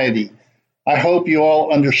society. I hope you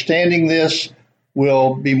all understanding this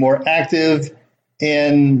will be more active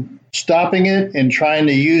in stopping it and trying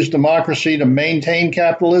to use democracy to maintain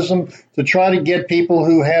capitalism, to try to get people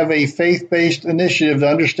who have a faith-based initiative to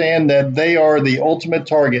understand that they are the ultimate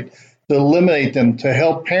target, to eliminate them, to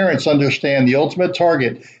help parents understand the ultimate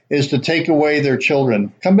target is to take away their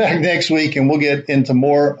children. Come back next week and we'll get into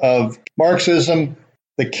more of Marxism,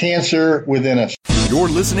 the cancer within us. You're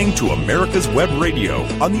listening to America's Web Radio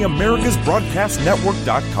on the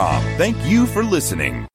AmericasBroadcastNetwork.com. Thank you for listening.